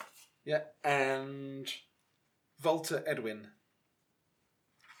 Yeah. And Volta Edwin.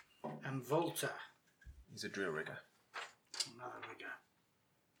 And Volta, He's a drill rigger. another rigger.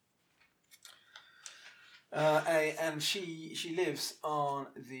 And she lives on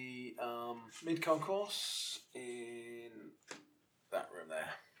the mid-concourse in that room there.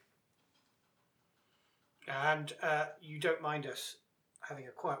 And you don't mind us having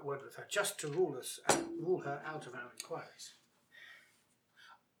a quiet word with her, just to rule her out of our inquiries.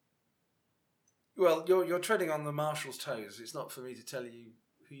 Well, you're treading on the marshal's toes. It's not for me to tell you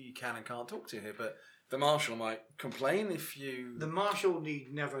who you can and can't talk to here, but the marshal might complain if you... The marshal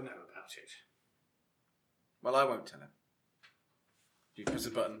need never know about it. Well, I won't tell him. You press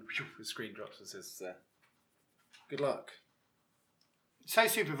a button, the screen drops and says, good luck. Say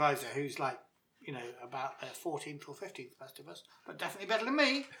supervisor, who's like, you know, about 14th or 15th best of us, but definitely better than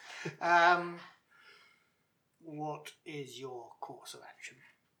me. What is your course of action?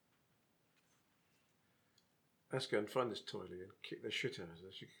 Let's go and find this toilet and kick the shit out of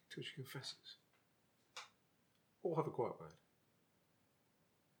her till she confesses. Or have a quiet word.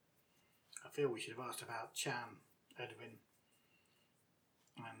 I feel we should have asked about Chan, Edwin,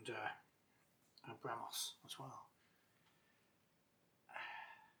 and Abramos as well.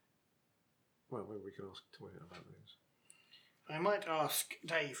 Well, maybe we can ask Toya about those. I might ask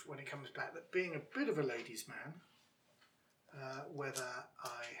Dave when he comes back that being a bit of a ladies' man, whether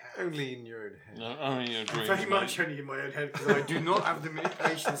I have... Only in your own head. No, only your dreams. Very much only in my own head because I do not have the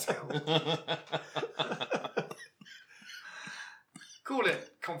manipulation skill. Call it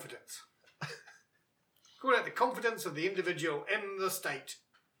confidence. Call it the confidence of the individual in the state.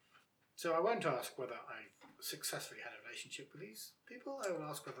 So I won't ask whether I successfully had a relationship with these people. I will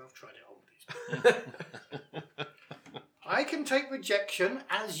ask whether I've tried it on with these people. I can take rejection,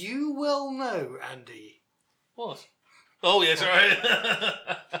 as you well know, Andy. What? Oh, yes, right.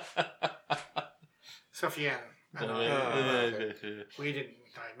 Sofiane. And I, Yeah. we didn't.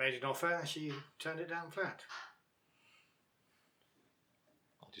 I made an offer and she turned it down flat.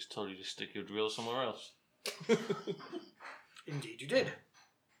 I just told you to stick your drill somewhere else. Indeed you did.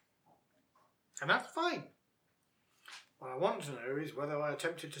 And that's fine. What I want to know is whether I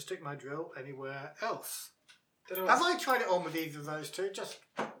attempted to stick my drill anywhere else. Have I tried it on with either of those two? Just...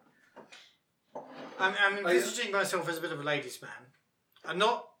 I'm envisaging myself as a bit of a ladies' man. And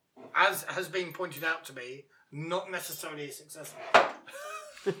not, as has been pointed out to me, not necessarily successful.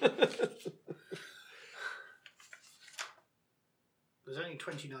 There's only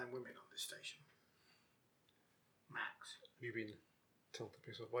 29 women on this station. Max. Have you been told to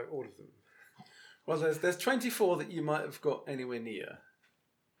piss off by all of them? Well, there's 24 that you might have got anywhere near.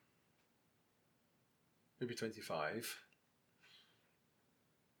 Maybe 25.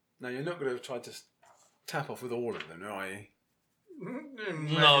 Now, you're not going to try to tap off with all of them, are you?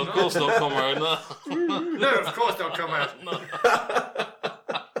 No, of course not, comrade. No. No, of course not, comrade.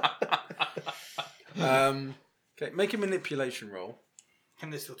 Okay, make a manipulation roll.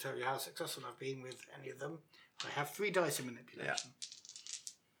 And this will tell you how successful I've been with any of them. I have 3 dice in manipulation.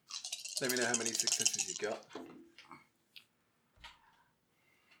 Let me know how many successes you've got.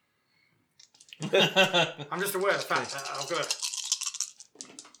 I'm just aware of the fact that I've got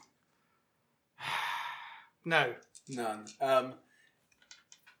No. None.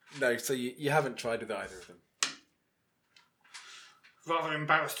 No, so you haven't tried with either of them. Rather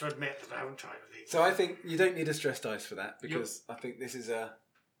embarrassed to admit that I haven't tried with these. So I think you don't need a stress dice for that, because I think this is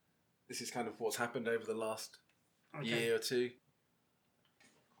kind of what's happened over the last year or two.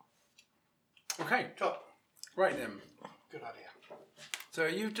 Okay. Top. Right then. Good idea. So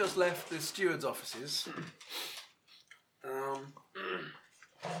you've just left the steward's offices.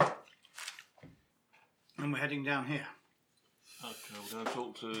 And we're heading down here. Okay, we're going to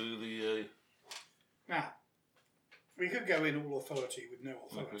talk to the... Now, we could go in all authority with no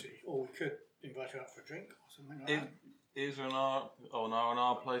authority, or we could invite her out for a drink or something like that. Is there an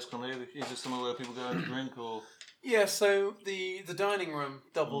R place come here? Is there somewhere where people go out to drink, or...? Yeah, so the dining room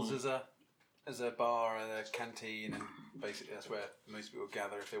doubles as a bar and a canteen, and basically that's where most people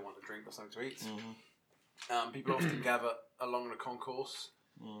gather if they want a drink or something to eat. Mm-hmm. People often gather along the concourse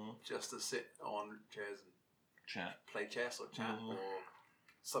just to sit on chairs and Chat. play chess or chat, or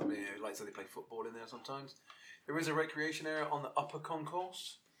something like so they play football in there sometimes. There is a recreation area on the upper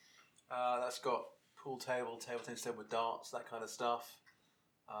concourse that's got pool table tennis table with darts, that kind of stuff,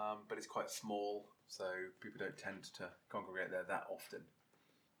 but it's quite small, so people don't tend to congregate there that often.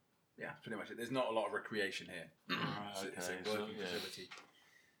 Yeah, pretty much it. There's not a lot of recreation here. It's a working facility.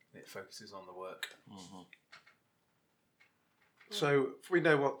 It focuses on the work. Mm-hmm. So, if we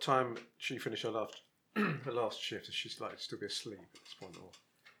know what time she finished her last shift, is she's likely to still be asleep at this point, or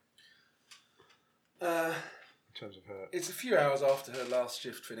in terms of her? It's a few hours after her last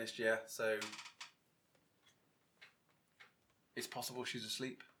shift finished, yeah, so it's possible she's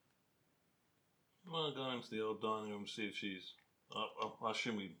asleep. Well, go into the old dining room and see if she's... I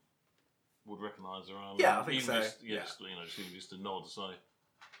assume we would recognise her. Yeah, I think even so. Just, even just a nod to say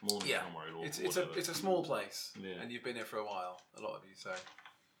morning, comrade, or It's whatever. a small place, Yeah. and you've been here for a while, a lot of you. So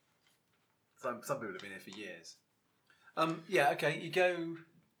some people have been here for years. Okay. You go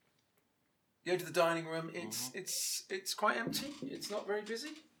to the dining room. It's quite empty. It's not very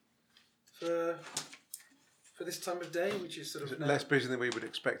busy for this time of day, which is sort of less busy than we would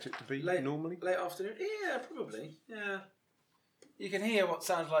expect it to be normally. late afternoon. Yeah, probably. Yeah, you can hear what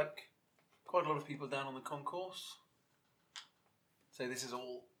sounds like quite a lot of people down on the concourse. So this is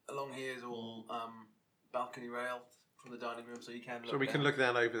all along here is all balcony rail from the dining room, so you can look. So we can look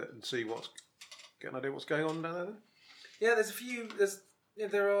down over it and see get an idea what's going on down there. Then? Yeah,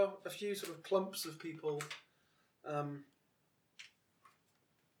 there are a few sort of clumps of people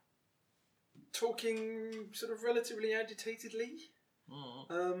talking sort of relatively agitatedly.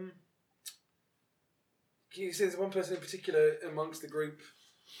 You see there's one person in particular amongst the group,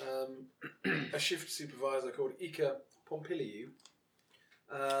 a shift supervisor called Ika Pompiliou,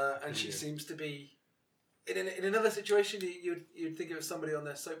 and she seems to be in another situation. You'd think of somebody on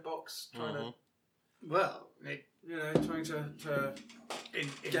their soapbox trying to, trying to.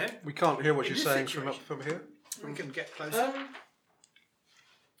 We can't hear what in she's this saying situation. from here. We can get closer.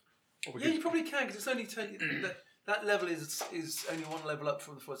 You probably can, because it's only that level is only one level up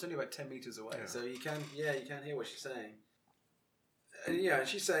from the floor. It's only about 10 metres away, so you can hear what she's saying. And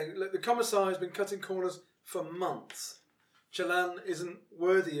she's saying, look, the commissar has been cutting corners for months. Chalan isn't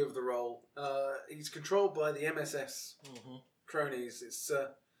worthy of the role. He's controlled by the MSS cronies. It's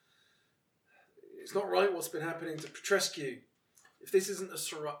not right what's been happening to Petrescu. If this isn't a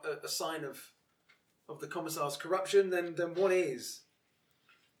sign of the commissar's corruption, then what is?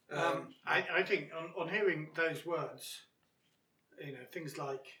 I think on hearing those words, things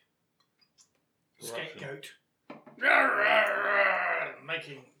like Corruption. scapegoat.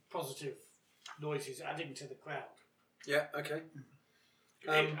 making positive noises, adding to the crowd. Yeah. Okay.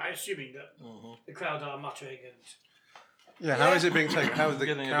 I'm assuming that the crowd are muttering and. Yeah, how is it being taken? How is the,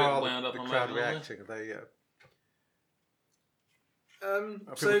 Getting a how bit are wound up the on crowd that, aren't reacting? Are they?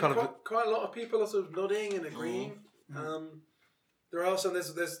 So kind of- quite a lot of people are sort of nodding and agreeing. There are some.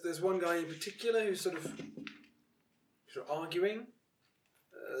 There's one guy in particular who's sort of arguing.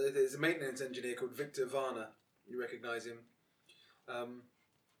 There's a maintenance engineer called Victor Varner. You recognise him.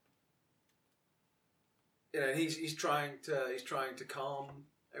 And he's trying to calm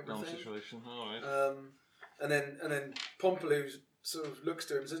everything. situation. All right. And then Pompilou sort of looks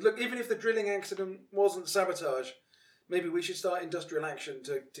to him and says, "Look, even if the drilling accident wasn't sabotage, maybe we should start industrial action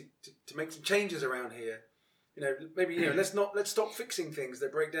to make some changes around here. Let's stop fixing things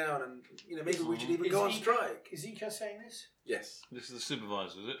that break down, and maybe we should even go on strike." Is Ika saying this? Yes. This is the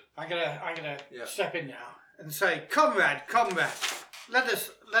supervisor, is it? I'm gonna Yeah. step in now and say, comrade, let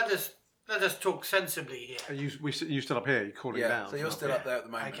us talk sensibly here. Are you still up here? You're calling Yeah. down. So you're from still up up there at the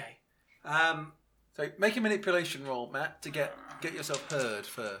moment. Okay. So make a manipulation roll, Matt, to get yourself heard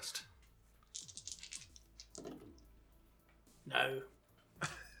first. No. You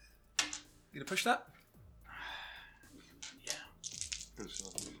gonna push that? Yeah. Good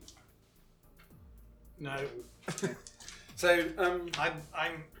stuff. No. So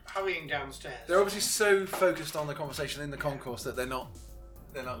I'm hurrying downstairs. they're obviously so focused on the conversation in the concourse that they're not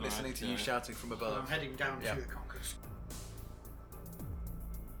listening to you okay. shouting from I'm above. heading down Yeah. to the concourse.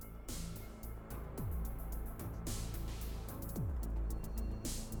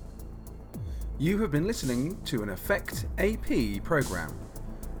 You have been listening to an Effect AP program,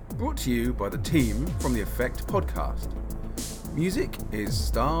 brought to you by the team from the Effect podcast. Music is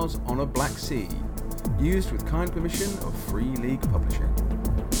Stars on a Black Sea, used with kind permission of Free League Publishing.